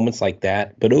head-scratching moments like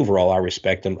that, but overall, I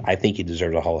respect him. I think he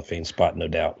deserves a Hall of Fame spot, no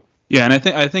doubt. Yeah, and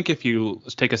I think if you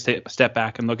take a step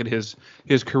back and look at his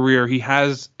career, he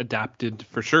has adapted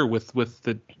for sure with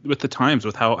the times,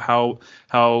 with how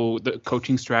the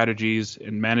coaching strategies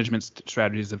and management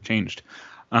strategies have changed.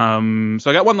 So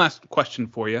I got one last question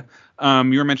for you.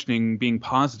 You were mentioning being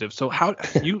positive. So how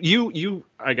you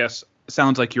I guess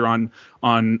sounds like you're on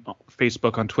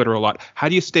Facebook, on Twitter a lot. How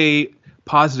do you stay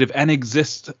positive and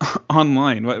exist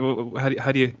online?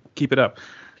 How do you keep it up?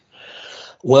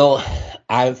 Well,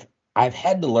 I've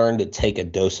had to learn to take a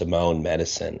dose of my own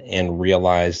medicine and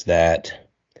realize that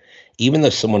even though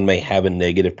someone may have a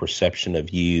negative perception of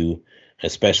you,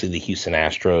 especially the Houston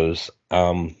Astros,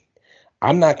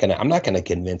 I'm not gonna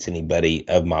convince anybody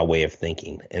of my way of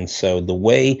thinking. And so the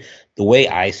way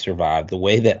I survive, the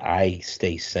way that I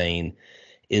stay sane,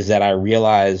 is that I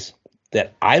realize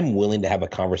that I'm willing to have a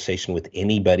conversation with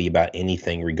anybody about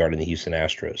anything regarding the Houston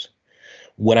Astros.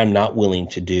 What I'm not willing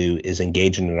to do is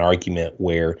engage in an argument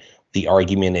where the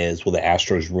argument is, well, the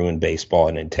Astros ruined baseball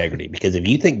and integrity. Because if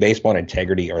you think baseball and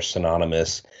integrity are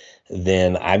synonymous,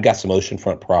 then I've got some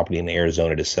oceanfront property in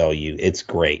Arizona to sell you. It's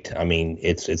great. I mean,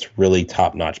 it's really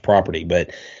top-notch property.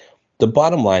 But the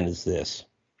bottom line is this.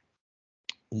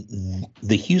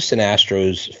 The Houston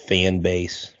Astros fan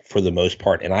base, for the most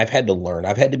part, and I've had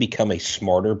to become a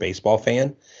smarter baseball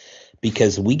fan,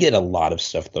 because we get a lot of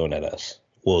stuff thrown at us.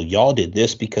 Well, y'all did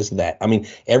this because of that. I mean,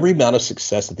 every amount of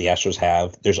success that the Astros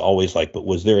have, there's always like, but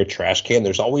was there a trash can?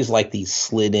 There's always like these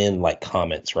slid in like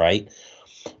comments, right?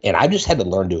 And I just had to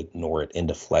learn to ignore it and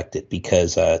deflect it,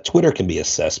 because Twitter can be a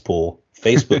cesspool,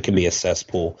 Facebook can be a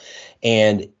cesspool,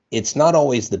 and it's not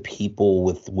always the people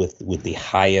with the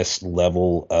highest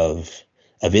level of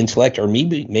intellect, or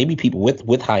maybe people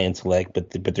with high intellect,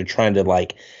 but they're trying to,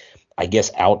 like, I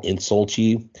guess, out insult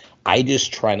you. I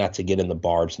just try not to get in the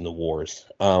barbs and the wars.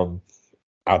 I'll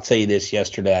tell you this.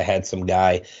 Yesterday, I had some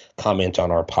guy comment on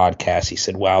our podcast. He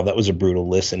said, "Wow, that was a brutal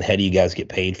listen. How do you guys get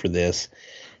paid for this?"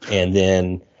 And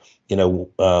then,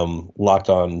 Locked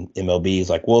On MLB is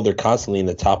like, "Well, they're constantly in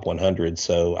the top 100,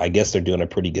 so I guess they're doing a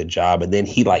pretty good job." And then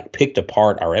he like picked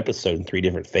apart our episode in 3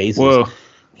 different phases. Whoa.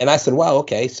 And I said, wow,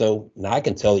 okay, so now I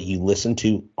can tell that you listened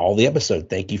to all the episode.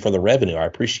 Thank you for the revenue. I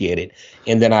appreciate it.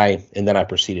 And then I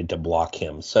proceeded to block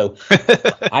him. So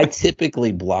I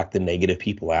typically block the negative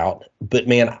people out. But,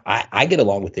 man, I get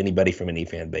along with anybody from any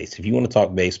fan base. If you want to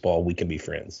talk baseball, we can be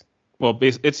friends. Well,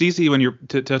 it's easy when you're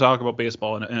to talk about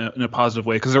baseball in a positive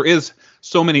way, because there is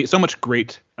so much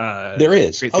great. There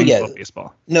is. Great things about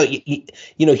baseball. No,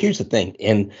 here's the thing,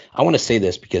 and I want to say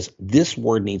this because this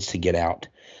word needs to get out.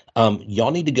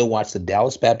 Y'all need to go watch the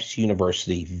Dallas Baptist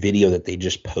University video that they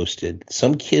just posted.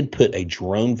 Some kid put a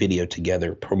drone video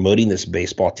together promoting this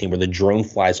baseball team where the drone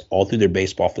flies all through their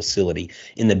baseball facility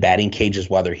in the batting cages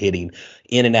while they're hitting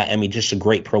in and out. I mean, just a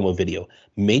great promo video.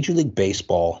 Major League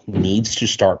Baseball needs to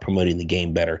start promoting the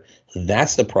game better.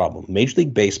 That's the problem. Major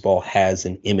League Baseball has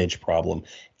an image problem.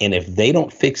 And if they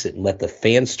don't fix it and let the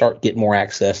fans start getting more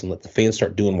access and let the fans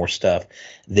start doing more stuff,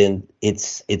 then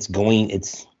it's going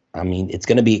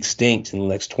to be extinct in the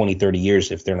next 20, 30 years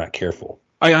if they're not careful.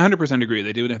 I 100% agree.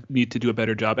 They do need to do a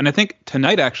better job. And I think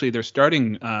tonight, actually, they're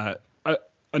starting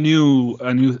a new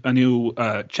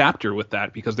chapter with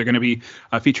that, because they're going to be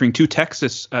featuring 2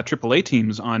 Texas AAA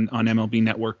teams on MLB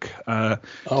Network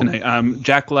tonight.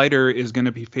 Jack Leiter is going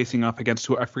to be facing off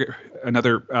against I forget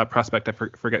another prospect. I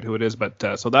forget who it is, but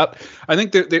so that I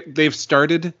think they've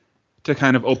started to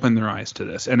kind of open their eyes to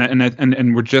this,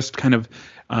 and we're just kind of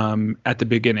at the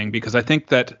beginning, because I think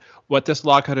that what this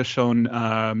lockout has shown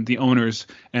the owners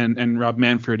and Rob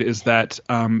Manfred is that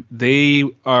they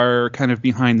are kind of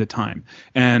behind the time,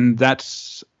 and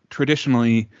that's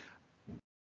traditionally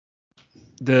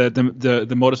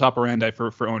the modus operandi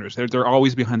for owners. They're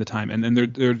always behind the time, and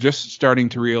they're just starting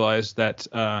to realize that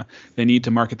they need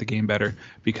to market the game better,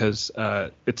 because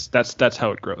that's how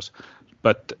it grows.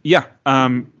 But yeah.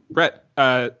 Brett,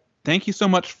 thank you so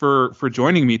much for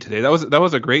joining me today. That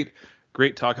was a great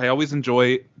talk. I always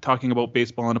enjoy talking about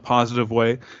baseball in a positive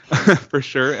way, for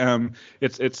sure.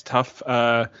 It's tough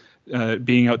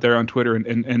being out there on Twitter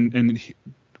and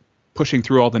pushing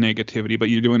through all the negativity, but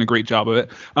you're doing a great job of it.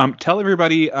 Tell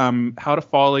everybody how to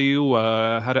follow you,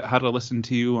 how to listen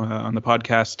to you on the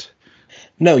podcast.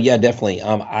 No, yeah, definitely.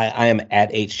 I am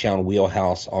at H-Town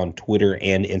Wheelhouse on Twitter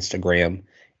and Instagram.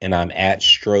 And I'm at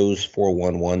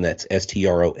Stros411. That's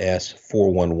STROS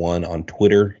 411 on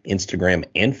Twitter, Instagram,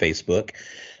 and Facebook.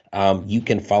 You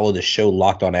can follow the show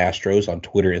Locked on Astros on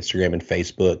Twitter, Instagram, and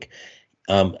Facebook.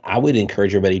 I would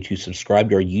encourage everybody to subscribe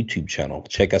to our YouTube channel.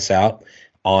 Check us out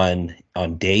on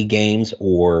day games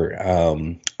or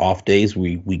off days.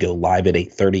 We go live at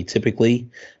 8:30 typically.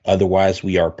 Otherwise,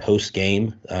 we are post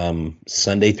game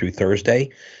Sunday through Thursday.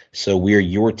 So we're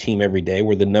your team every day.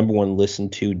 We're the number one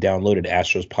listened to, downloaded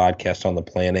Astros podcast on the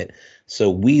planet. So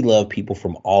we love people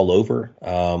from all over,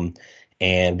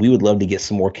 and we would love to get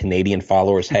some more Canadian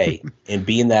followers. Hey, and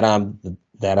being that I'm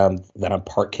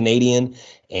part Canadian,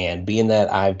 and being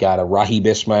that I've got a Rahib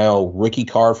Ismail rookie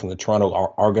card from the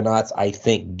Toronto Argonauts, I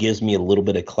think gives me a little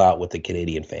bit of clout with the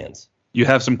Canadian fans. You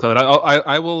have some clout.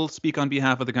 I will speak on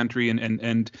behalf of the country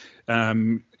and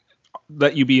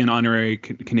let you be an honorary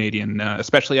Canadian,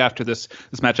 especially after this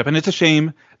matchup. And it's a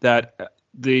shame that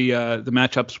the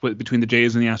matchups between the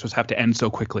Jays and the Astros have to end so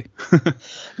quickly.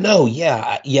 No,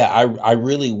 yeah. I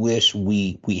really wish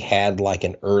we had like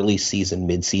an early season,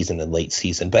 mid-season, and late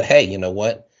season. But hey, you know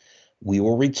what? We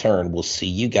will return. We'll see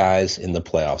you guys in the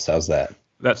playoffs. How's that?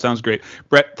 That sounds great.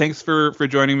 Brett, thanks for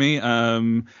joining me.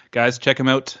 Guys, check him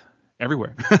out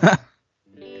everywhere.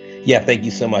 Yeah, thank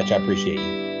you so much. I appreciate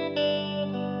you.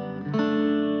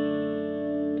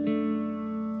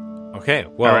 Okay,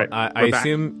 well, right, I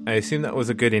assume that was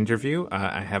a good interview.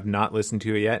 I have not listened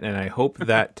to it yet, and I hope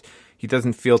that he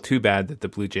doesn't feel too bad that the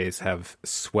Blue Jays have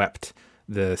swept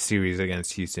the series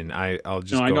against Houston. I'll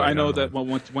just I know that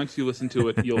once you listen to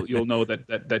it, you'll know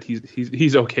that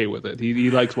he's okay with it.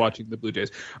 He likes watching the Blue Jays.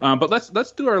 But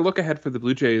let's do our look ahead for the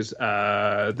Blue Jays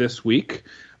this week.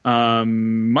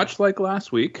 Much like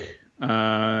last week. They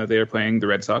are playing the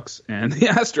Red Sox and the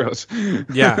Astros.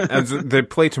 Yeah, they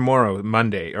play tomorrow,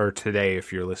 Monday, or today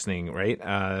if you're listening, right?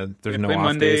 There's no off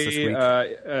Monday, days this week.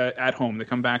 At home. They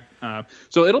come back.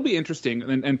 So it'll be interesting.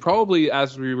 And probably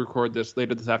as we record this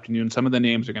later this afternoon, some of the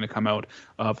names are going to come out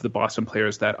of the Boston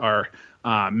players that are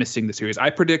missing the series. I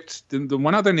predict the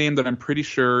one other name that I'm pretty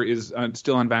sure is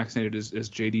still unvaccinated is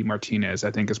JD Martinez.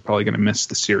 I think is probably going to miss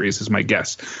the series, is my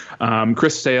guess.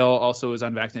 Chris Sale also is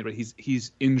unvaccinated, but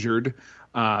he's injured.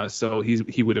 So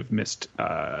he would have missed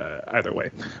either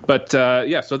way. But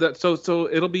yeah, so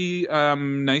it'll be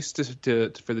nice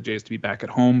to for the Jays to be back at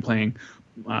home playing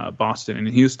Boston and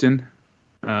Houston.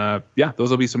 Yeah, those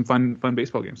will be some fun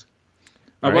baseball games.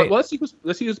 Right. Well,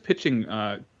 let's see who's pitching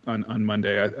on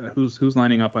Monday. Who's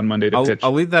lining up on Monday to pitch?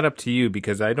 I'll leave that up to you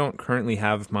because I don't currently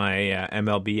have my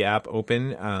MLB app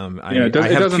open. I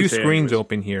have two screens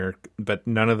open here, but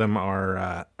none of them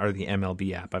are the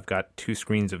MLB app. I've got two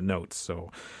screens of notes,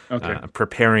 so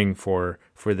preparing for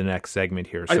the next segment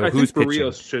here. So who's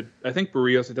pitching? I think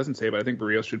Barrios. It doesn't say, but I think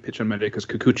Barrios should pitch on Monday because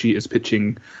Kikuchi is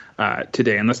pitching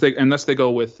today, unless they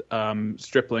go with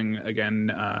Stripling again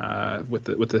with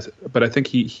the. But I think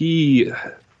he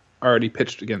already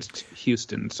pitched against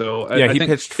Houston. So he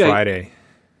pitched Friday.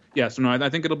 Yeah, so no, I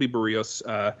think it'll be Barrios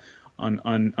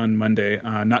on Monday.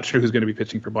 Not sure who's going to be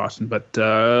pitching for Boston, but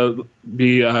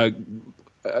be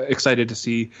excited to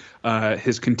see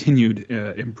his continued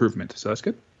improvement. So that's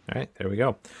good. All right, there we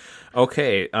go.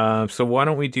 Okay, so why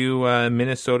don't we do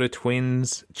Minnesota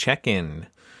Twins check-in?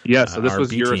 Yeah, so this was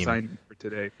B your team. assignment for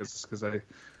today because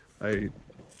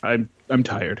I'm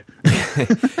tired.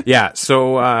 Yeah,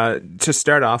 so to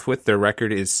start off with, their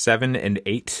record is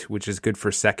 7-8, which is good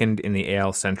for second in the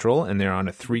AL Central, and they're on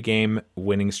a 3-game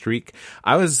winning streak.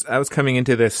 I was coming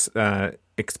into this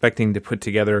expecting to put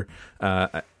together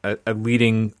a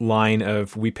leading line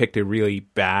of we picked a really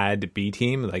bad B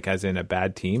team, like as in a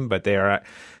bad team, but they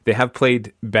have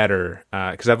played better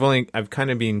because I've kind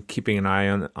of been keeping an eye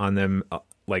on them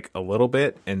like a little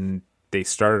bit, and they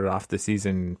started off the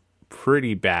season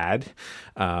pretty bad,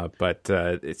 but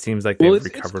it seems like they've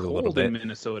recovered a little bit. In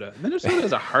Minnesota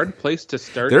is a hard place to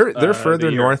start. They're further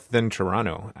north than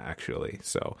Toronto, actually.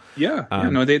 So their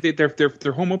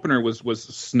home opener was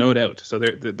snowed out. So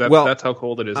that's how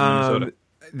cold it is in Minnesota.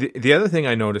 The other thing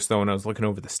I noticed though when I was looking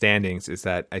over the standings is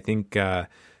that I think the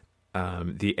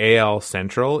AL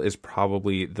Central is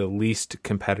probably the least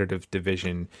competitive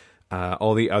division.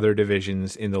 All the other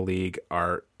divisions in the league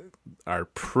are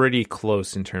pretty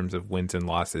close in terms of wins and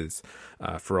losses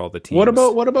for all the teams.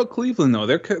 What about Cleveland though?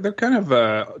 They're kind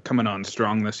of coming on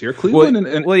strong this year. Cleveland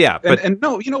and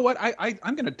no, you know what?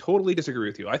 I'm going to totally disagree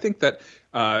with you. I think that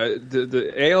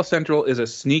the AL Central is a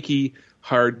sneaky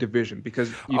hard division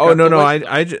because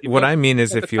what I mean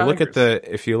is if you look at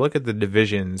the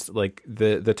divisions, like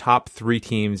the top 3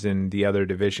 teams in the other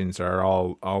divisions are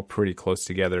all pretty close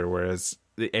together, whereas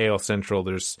the AL Central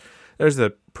there's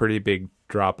a pretty big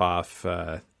drop off.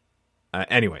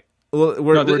 Anyway,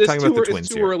 we're talking about the Twins.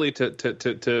 It's too early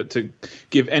to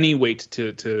give any weight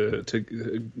to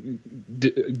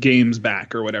games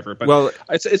back or whatever. But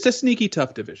it's a sneaky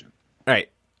tough division. All right,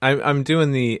 I'm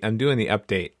doing the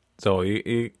update. So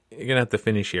you're gonna have to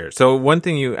finish here. So one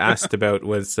thing you asked about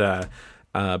was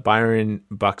Byron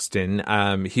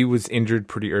Buxton. He was injured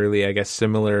pretty early, I guess,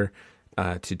 similar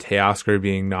to Teoscar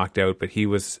being knocked out, but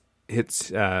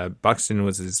Buxton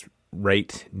was his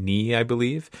right knee, I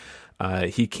believe.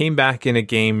 He came back in a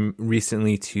game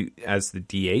recently as the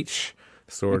DH,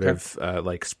 sort of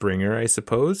like Springer, I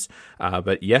suppose.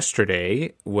 But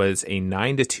yesterday was a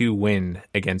 9-2 win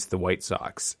against the White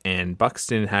Sox, and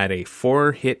Buxton had a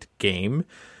 4-hit game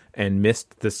and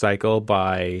missed the cycle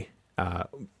by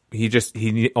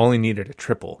he only needed a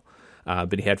triple.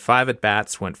 But he had 5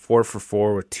 at-bats, went 4 for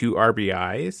 4 with 2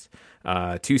 RBIs,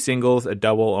 2 singles, a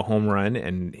double, a home run,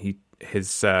 and he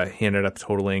ended up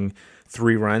totaling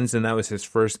 3 runs, and that was his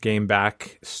first game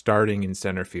back starting in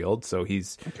center field. So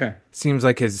seems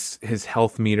like his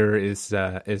health meter is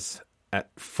at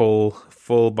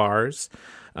full bars.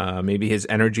 Maybe his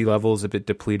energy level is a bit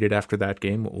depleted after that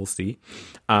game. We'll see.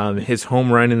 His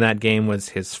home run in that game was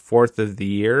his 4th of the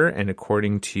year, and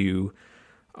according to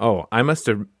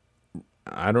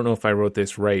I don't know if I wrote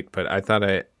this right, but I thought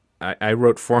I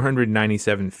wrote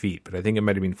 497 feet, but I think it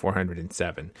might have been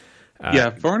 407.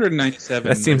 497.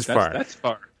 That seems far. That's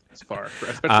far. That's far,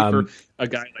 especially for a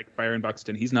guy like Byron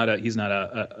Buxton. He's not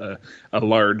a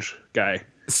large guy.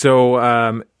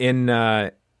 So in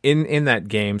that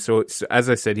game, so as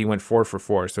I said, he went 4 for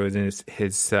 4. So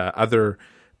his other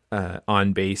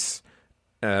on base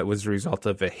was the result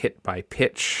of a hit by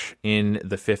pitch in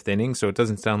the 5th inning. So it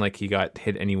doesn't sound like he got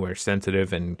hit anywhere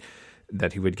sensitive and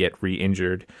that he would get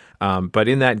re-injured. But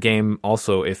in that game,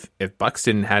 also, if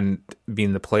Buxton hadn't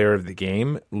been the player of the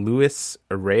game, Luis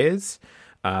Reyes,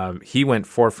 he went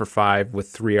 4 for 5 with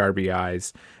 3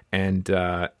 RBIs.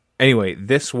 And anyway,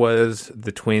 this was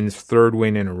the Twins' 3rd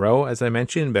win in a row, as I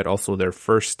mentioned, but also their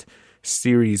first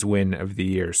series win of the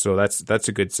year. So that's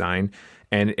a good sign.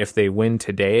 And if they win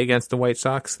today against the White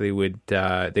Sox, they would be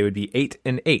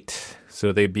 8-8.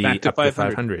 So they'd be up to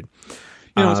 500.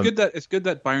 It's good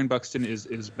that Byron Buxton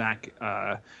is back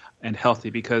and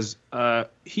healthy because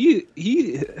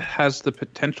he has the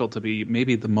potential to be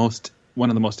maybe one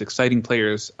of the most exciting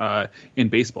players in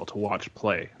baseball to watch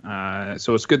play.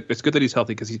 So it's good that he's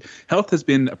healthy because health has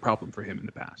been a problem for him in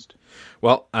the past.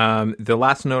 Well, the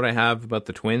last note I have about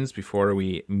the Twins before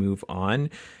we move on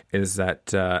is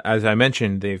that, as I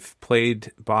mentioned, they've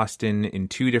played Boston in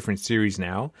 2 different series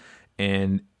now,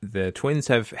 and the Twins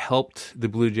have helped the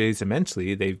Blue Jays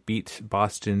immensely. They've beat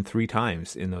Boston 3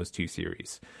 times in those 2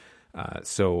 series.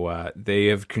 So they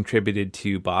have contributed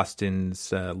to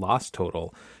Boston's loss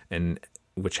total, and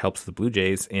which helps the Blue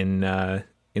Jays in the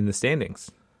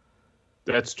standings.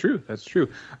 That's true. That's true.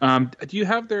 Do you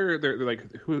have their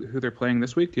like who they're playing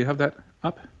this week? Do you have that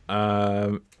up?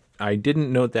 I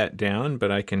didn't note that down,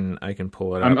 but I can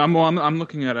pull it up. I'm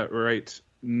looking at it right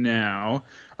now.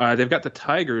 They've got the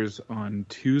Tigers on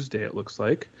Tuesday, it looks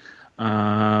like,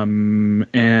 and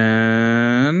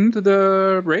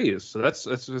the Rays. So that's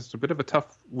just a bit of a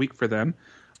tough week for them.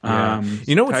 Yeah.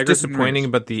 You know what's Tigers disappointing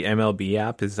about the MLB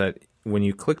app is that when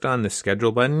you clicked on the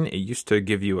schedule button, it used to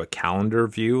give you a calendar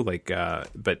view,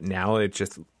 but now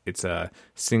it's a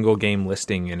single game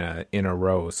listing in a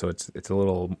row, so it's a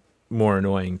little more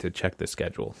annoying to check the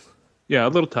schedule. Yeah, a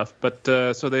little tough, but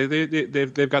so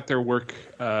they've got their work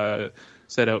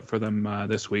set out for them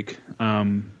this week.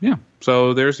 Yeah,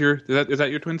 so there's is that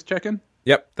your Twins check-in?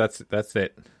 Yep, that's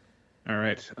it. All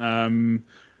right.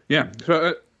 Yeah.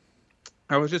 So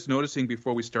I was just noticing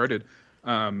before we started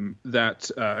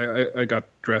that I got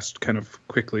dressed kind of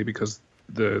quickly because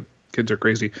the kids are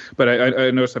crazy. But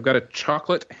I noticed I've got a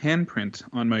chocolate handprint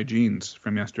on my jeans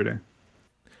from yesterday.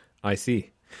 I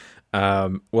see.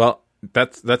 Well,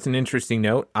 that's an interesting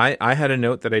note. I had a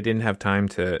note that I didn't have time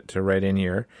to write in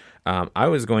here. I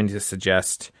was going to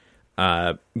suggest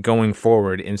going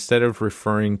forward, instead of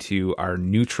referring to our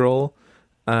neutral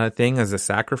thing as a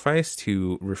sacrifice,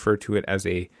 to refer to it as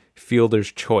a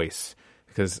fielder's choice,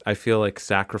 because I feel like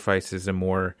sacrifice is a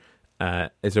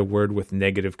word with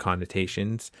negative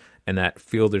connotations, and that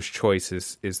fielder's choice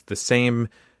is the same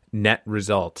net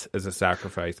result as a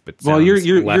sacrifice, but sounds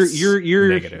you're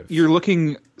negative. You're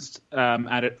looking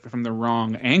at it from the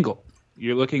wrong angle.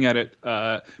 You're looking at it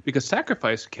because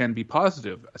sacrifice can be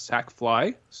positive. A sac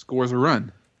fly scores a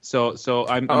run. So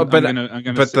I'm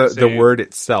gonna say the word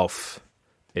itself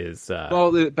is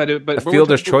but a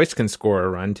fielder's choice can score a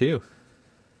run too.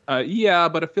 Yeah,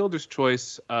 but a fielder's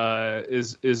choice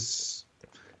is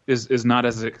not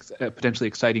as potentially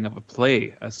exciting of a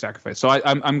play as sacrifice. So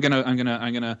I'm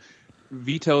gonna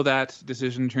veto that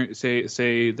decision.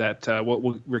 Say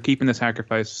that we're keeping the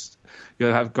sacrifice.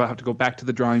 You'll have to go back to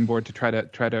the drawing board to try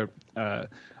to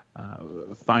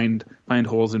find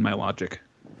holes in my logic.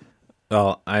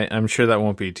 Well, I'm sure that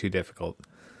won't be too difficult.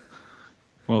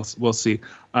 We'll see.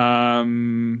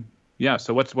 Yeah.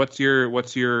 So what's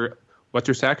your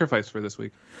sacrifice for this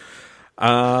week?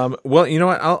 Well, you know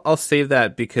what? I'll save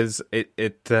that because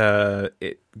it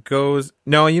goes.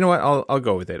 No, you know what? I'll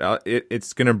go with it.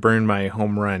 It's gonna burn my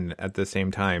home run at the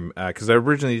same time because I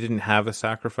originally didn't have a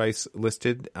sacrifice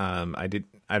listed. I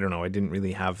don't know. I didn't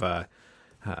really have I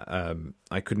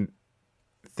couldn't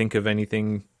think of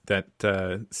anything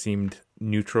that seemed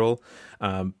neutral.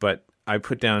 But I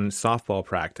put down softball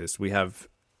practice. We have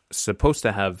supposed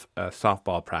to have a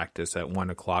softball practice at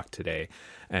 1:00 today,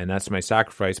 and that's my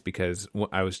sacrifice because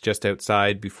I was just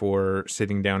outside before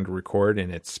sitting down to record,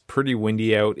 and it's pretty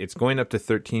windy out. It's going up to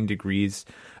 13 degrees.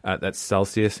 That's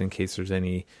Celsius, in case there's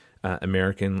any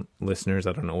American listeners.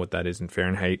 I don't know what that is in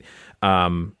Fahrenheit,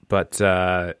 but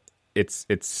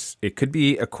it could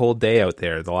be a cold day out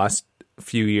there. The last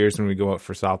few years when we go out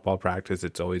for softball practice,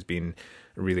 it's always been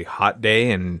a really hot day,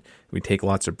 and we take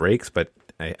lots of breaks. But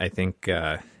I think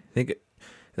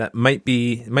that might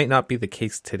not be the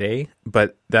case today,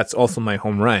 but that's also my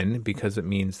home run because it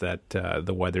means that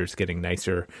the weather's getting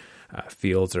nicer,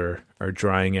 fields are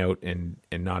drying out and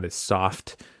not as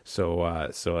soft. So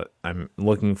I'm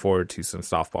looking forward to some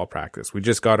softball practice. We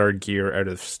just got our gear out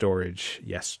of storage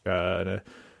 2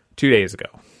 days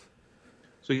ago.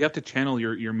 So you have to channel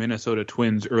your Minnesota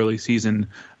Twins early season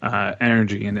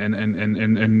energy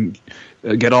and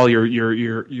get all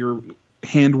your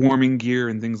hand warming gear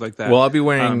and things like that. Well, I'll be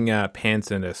wearing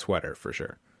pants and a sweater for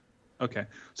sure. Okay,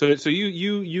 so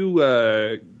you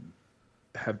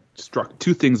have struck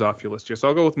two things off your list here. So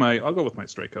I'll go with my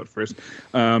strikeout first.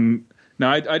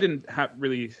 Now I didn't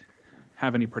really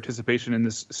have any participation in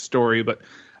this story, but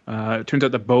it turns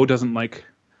out that Bo doesn't like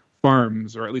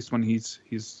farms, or at least when he's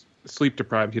sleep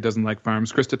deprived, he doesn't like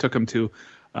farms. Krista took him to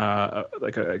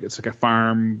it's like a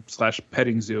farm /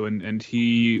 petting zoo, and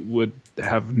he would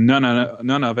have none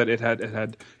of it.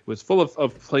 It was full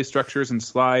of play structures and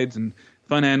slides and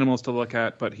fun animals to look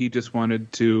at, but he just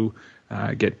wanted to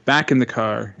get back in the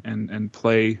car and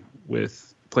play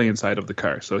inside of the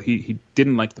car. So he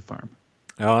didn't like the farm.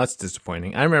 Oh, that's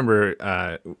disappointing. I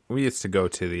remember we used to go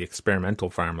to the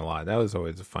experimental farm a lot. That was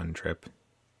always a fun trip.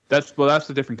 That's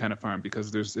a different kind of farm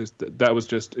because that was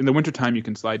just in the wintertime you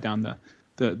can slide down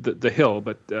the hill,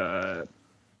 but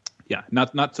yeah,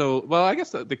 not so well. I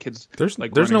guess the kids there's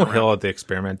no hill at the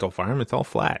experimental farm. It's all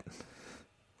flat.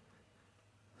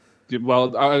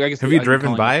 Well, I guess have you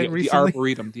driven by it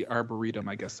recently? The arboretum.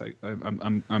 I guess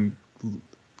I'm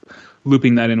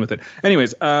looping that in with it.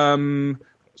 Anyways,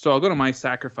 so I'll go to my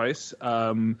sacrifice.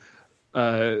 Our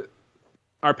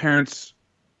parents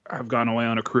have gone away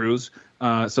on a cruise,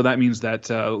 so that means that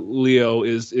Leo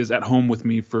is at home with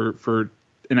me for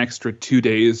an extra 2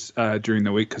 days during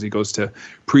the week because he goes to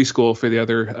preschool for the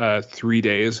other 3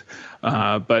 days.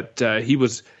 But he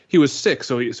was sick,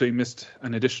 so he missed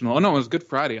an additional. Oh no, it was Good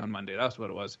Friday on Monday. That's what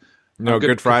it was. No,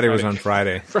 Good Friday was on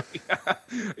Friday.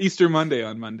 Easter Monday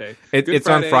on Monday. It's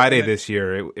Friday, on Friday this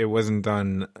year. It wasn't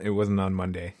on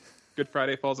Monday. Good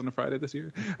Friday falls on a Friday this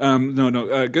year.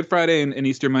 No. Good Friday and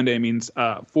Easter Monday means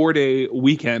 4-day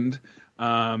weekend.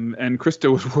 And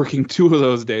Krista was working 2 of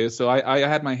those days, so I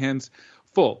had my hands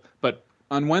full. But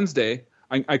on Wednesday,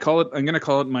 I'm going to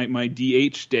call it my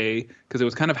DH day because it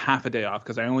was kind of half a day off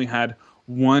because I only had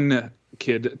one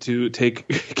kid to take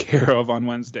care of on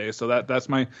Wednesday. So that's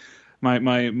my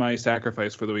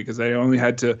sacrifice for the week, is I only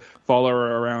had to follow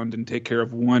her around and take care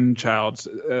of one child.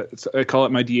 So I call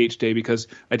it my DH day because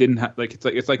I didn't have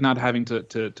it's like not having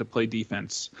to play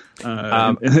defense.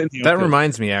 That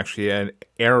reminds me, actually, an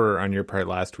error on your part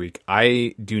last week.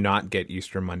 I do not get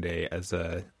Easter Monday as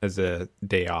a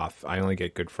day off. I only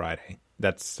get Good Friday.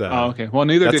 That's okay. Well,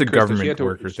 neither that's did a Krista. government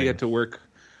worker thing.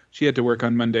 She had to work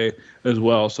on Monday as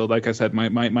well. So, like I said,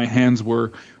 my hands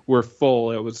were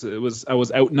full. I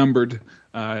was outnumbered.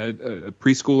 A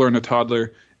preschooler and a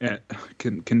toddler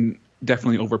can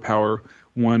definitely overpower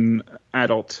one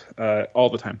adult all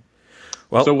the time.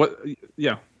 Well, so what?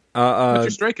 Yeah.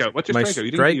 What's your strikeout? My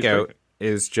strikeout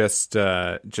is just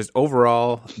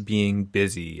overall being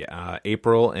busy.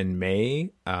 April and May.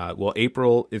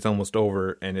 April is almost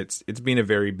over, and it's been a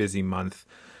very busy month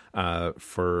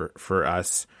for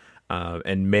us.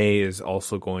 And May is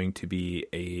also going to be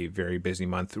a very busy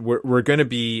month. We're going to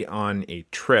be on a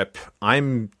trip.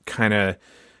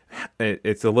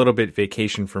 It's a little bit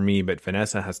vacation for me, but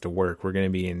Vanessa has to work. We're going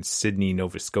to be in Sydney,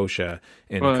 Nova Scotia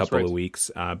in a couple of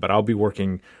weeks. But I'll be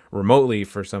working remotely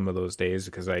for some of those days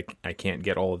because I can't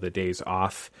get all of the days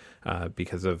off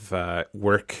because of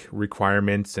work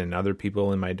requirements and other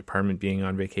people in my department being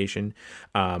on vacation.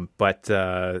 But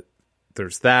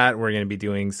there's that. We're going to be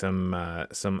doing some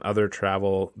other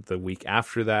travel the week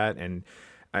after that, and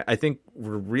I think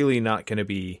we're really not going to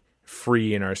be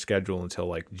free in our schedule until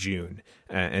like June,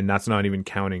 and that's not even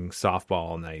counting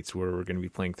softball nights where we're going to be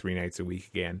playing 3 nights a week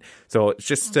again. So it's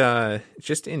just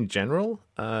in general,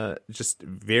 just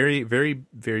very, very,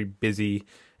 very busy,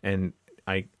 and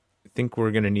I think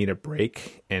we're going to need a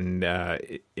break, and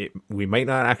we might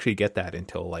not actually get that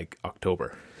until like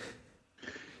October.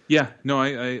 Yeah, no,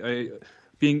 I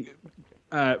being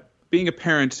a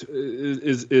parent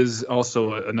is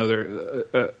also another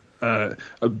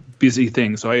a busy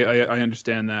thing. So I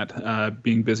understand that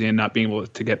being busy and not being able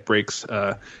to get breaks,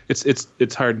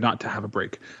 it's hard not to have a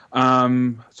break.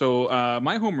 So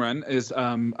my home run is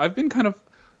I've been kind of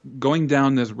going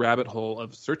down this rabbit hole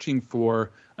of searching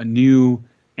for a new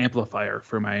amplifier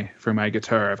for my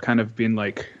guitar. I've kind of been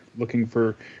like looking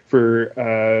for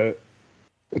a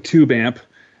tube amp.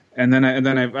 And then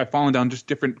I've fallen down just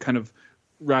different kind of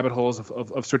rabbit holes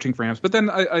of searching for amps. But then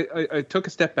I took a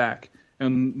step back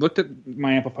and looked at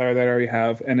my amplifier that I already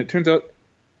have, and it turns out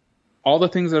all the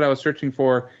things that I was searching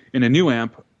for in a new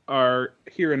amp are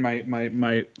here in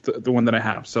the one that I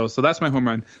have. So that's my home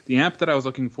run. The amp that I was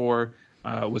looking for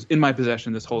was in my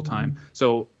possession this whole time.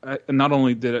 So not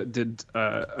only did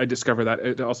I discover that,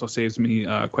 it also saves me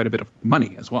quite a bit of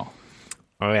money as well.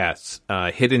 Oh yes,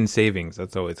 hidden savings.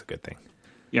 That's always a good thing.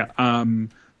 Yeah,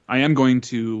 I am going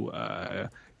to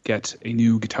get a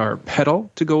new guitar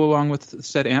pedal to go along with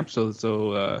said amp. So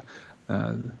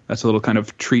that's a little kind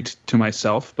of treat to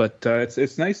myself. But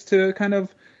it's nice to kind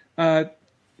of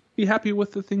be happy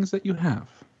with the things that you have.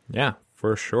 Yeah,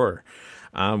 for sure.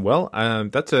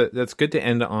 That's good to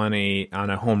end on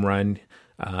a home run.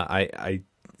 I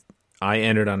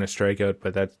ended on a strikeout,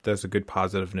 but that's a good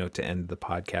positive note to end the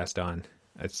podcast on.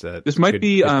 This might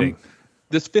be.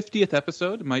 This 50th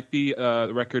episode might be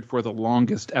the record for the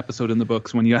longest episode in the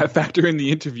books when you factor in the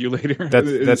interview later.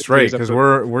 That's right, because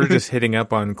we're just hitting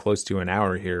up on close to an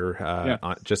hour here,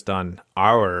 just on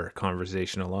our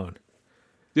conversation alone.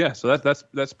 Yeah, so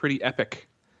that's pretty epic.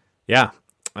 Yeah.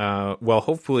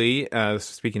 Hopefully,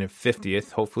 speaking of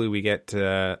 50th, hopefully we get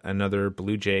another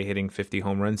Blue Jay hitting 50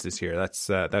 home runs this year.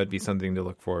 That would be something to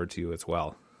look forward to as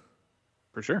well.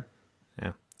 For sure.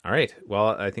 Yeah. All right. Well,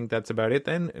 I think that's about it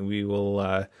then. We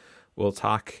will we'll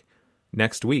talk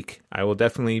next week. I will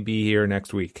definitely be here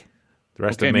next week. The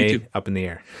rest of May up in the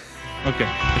air. Okay.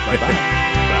 Bye-bye.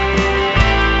 Bye.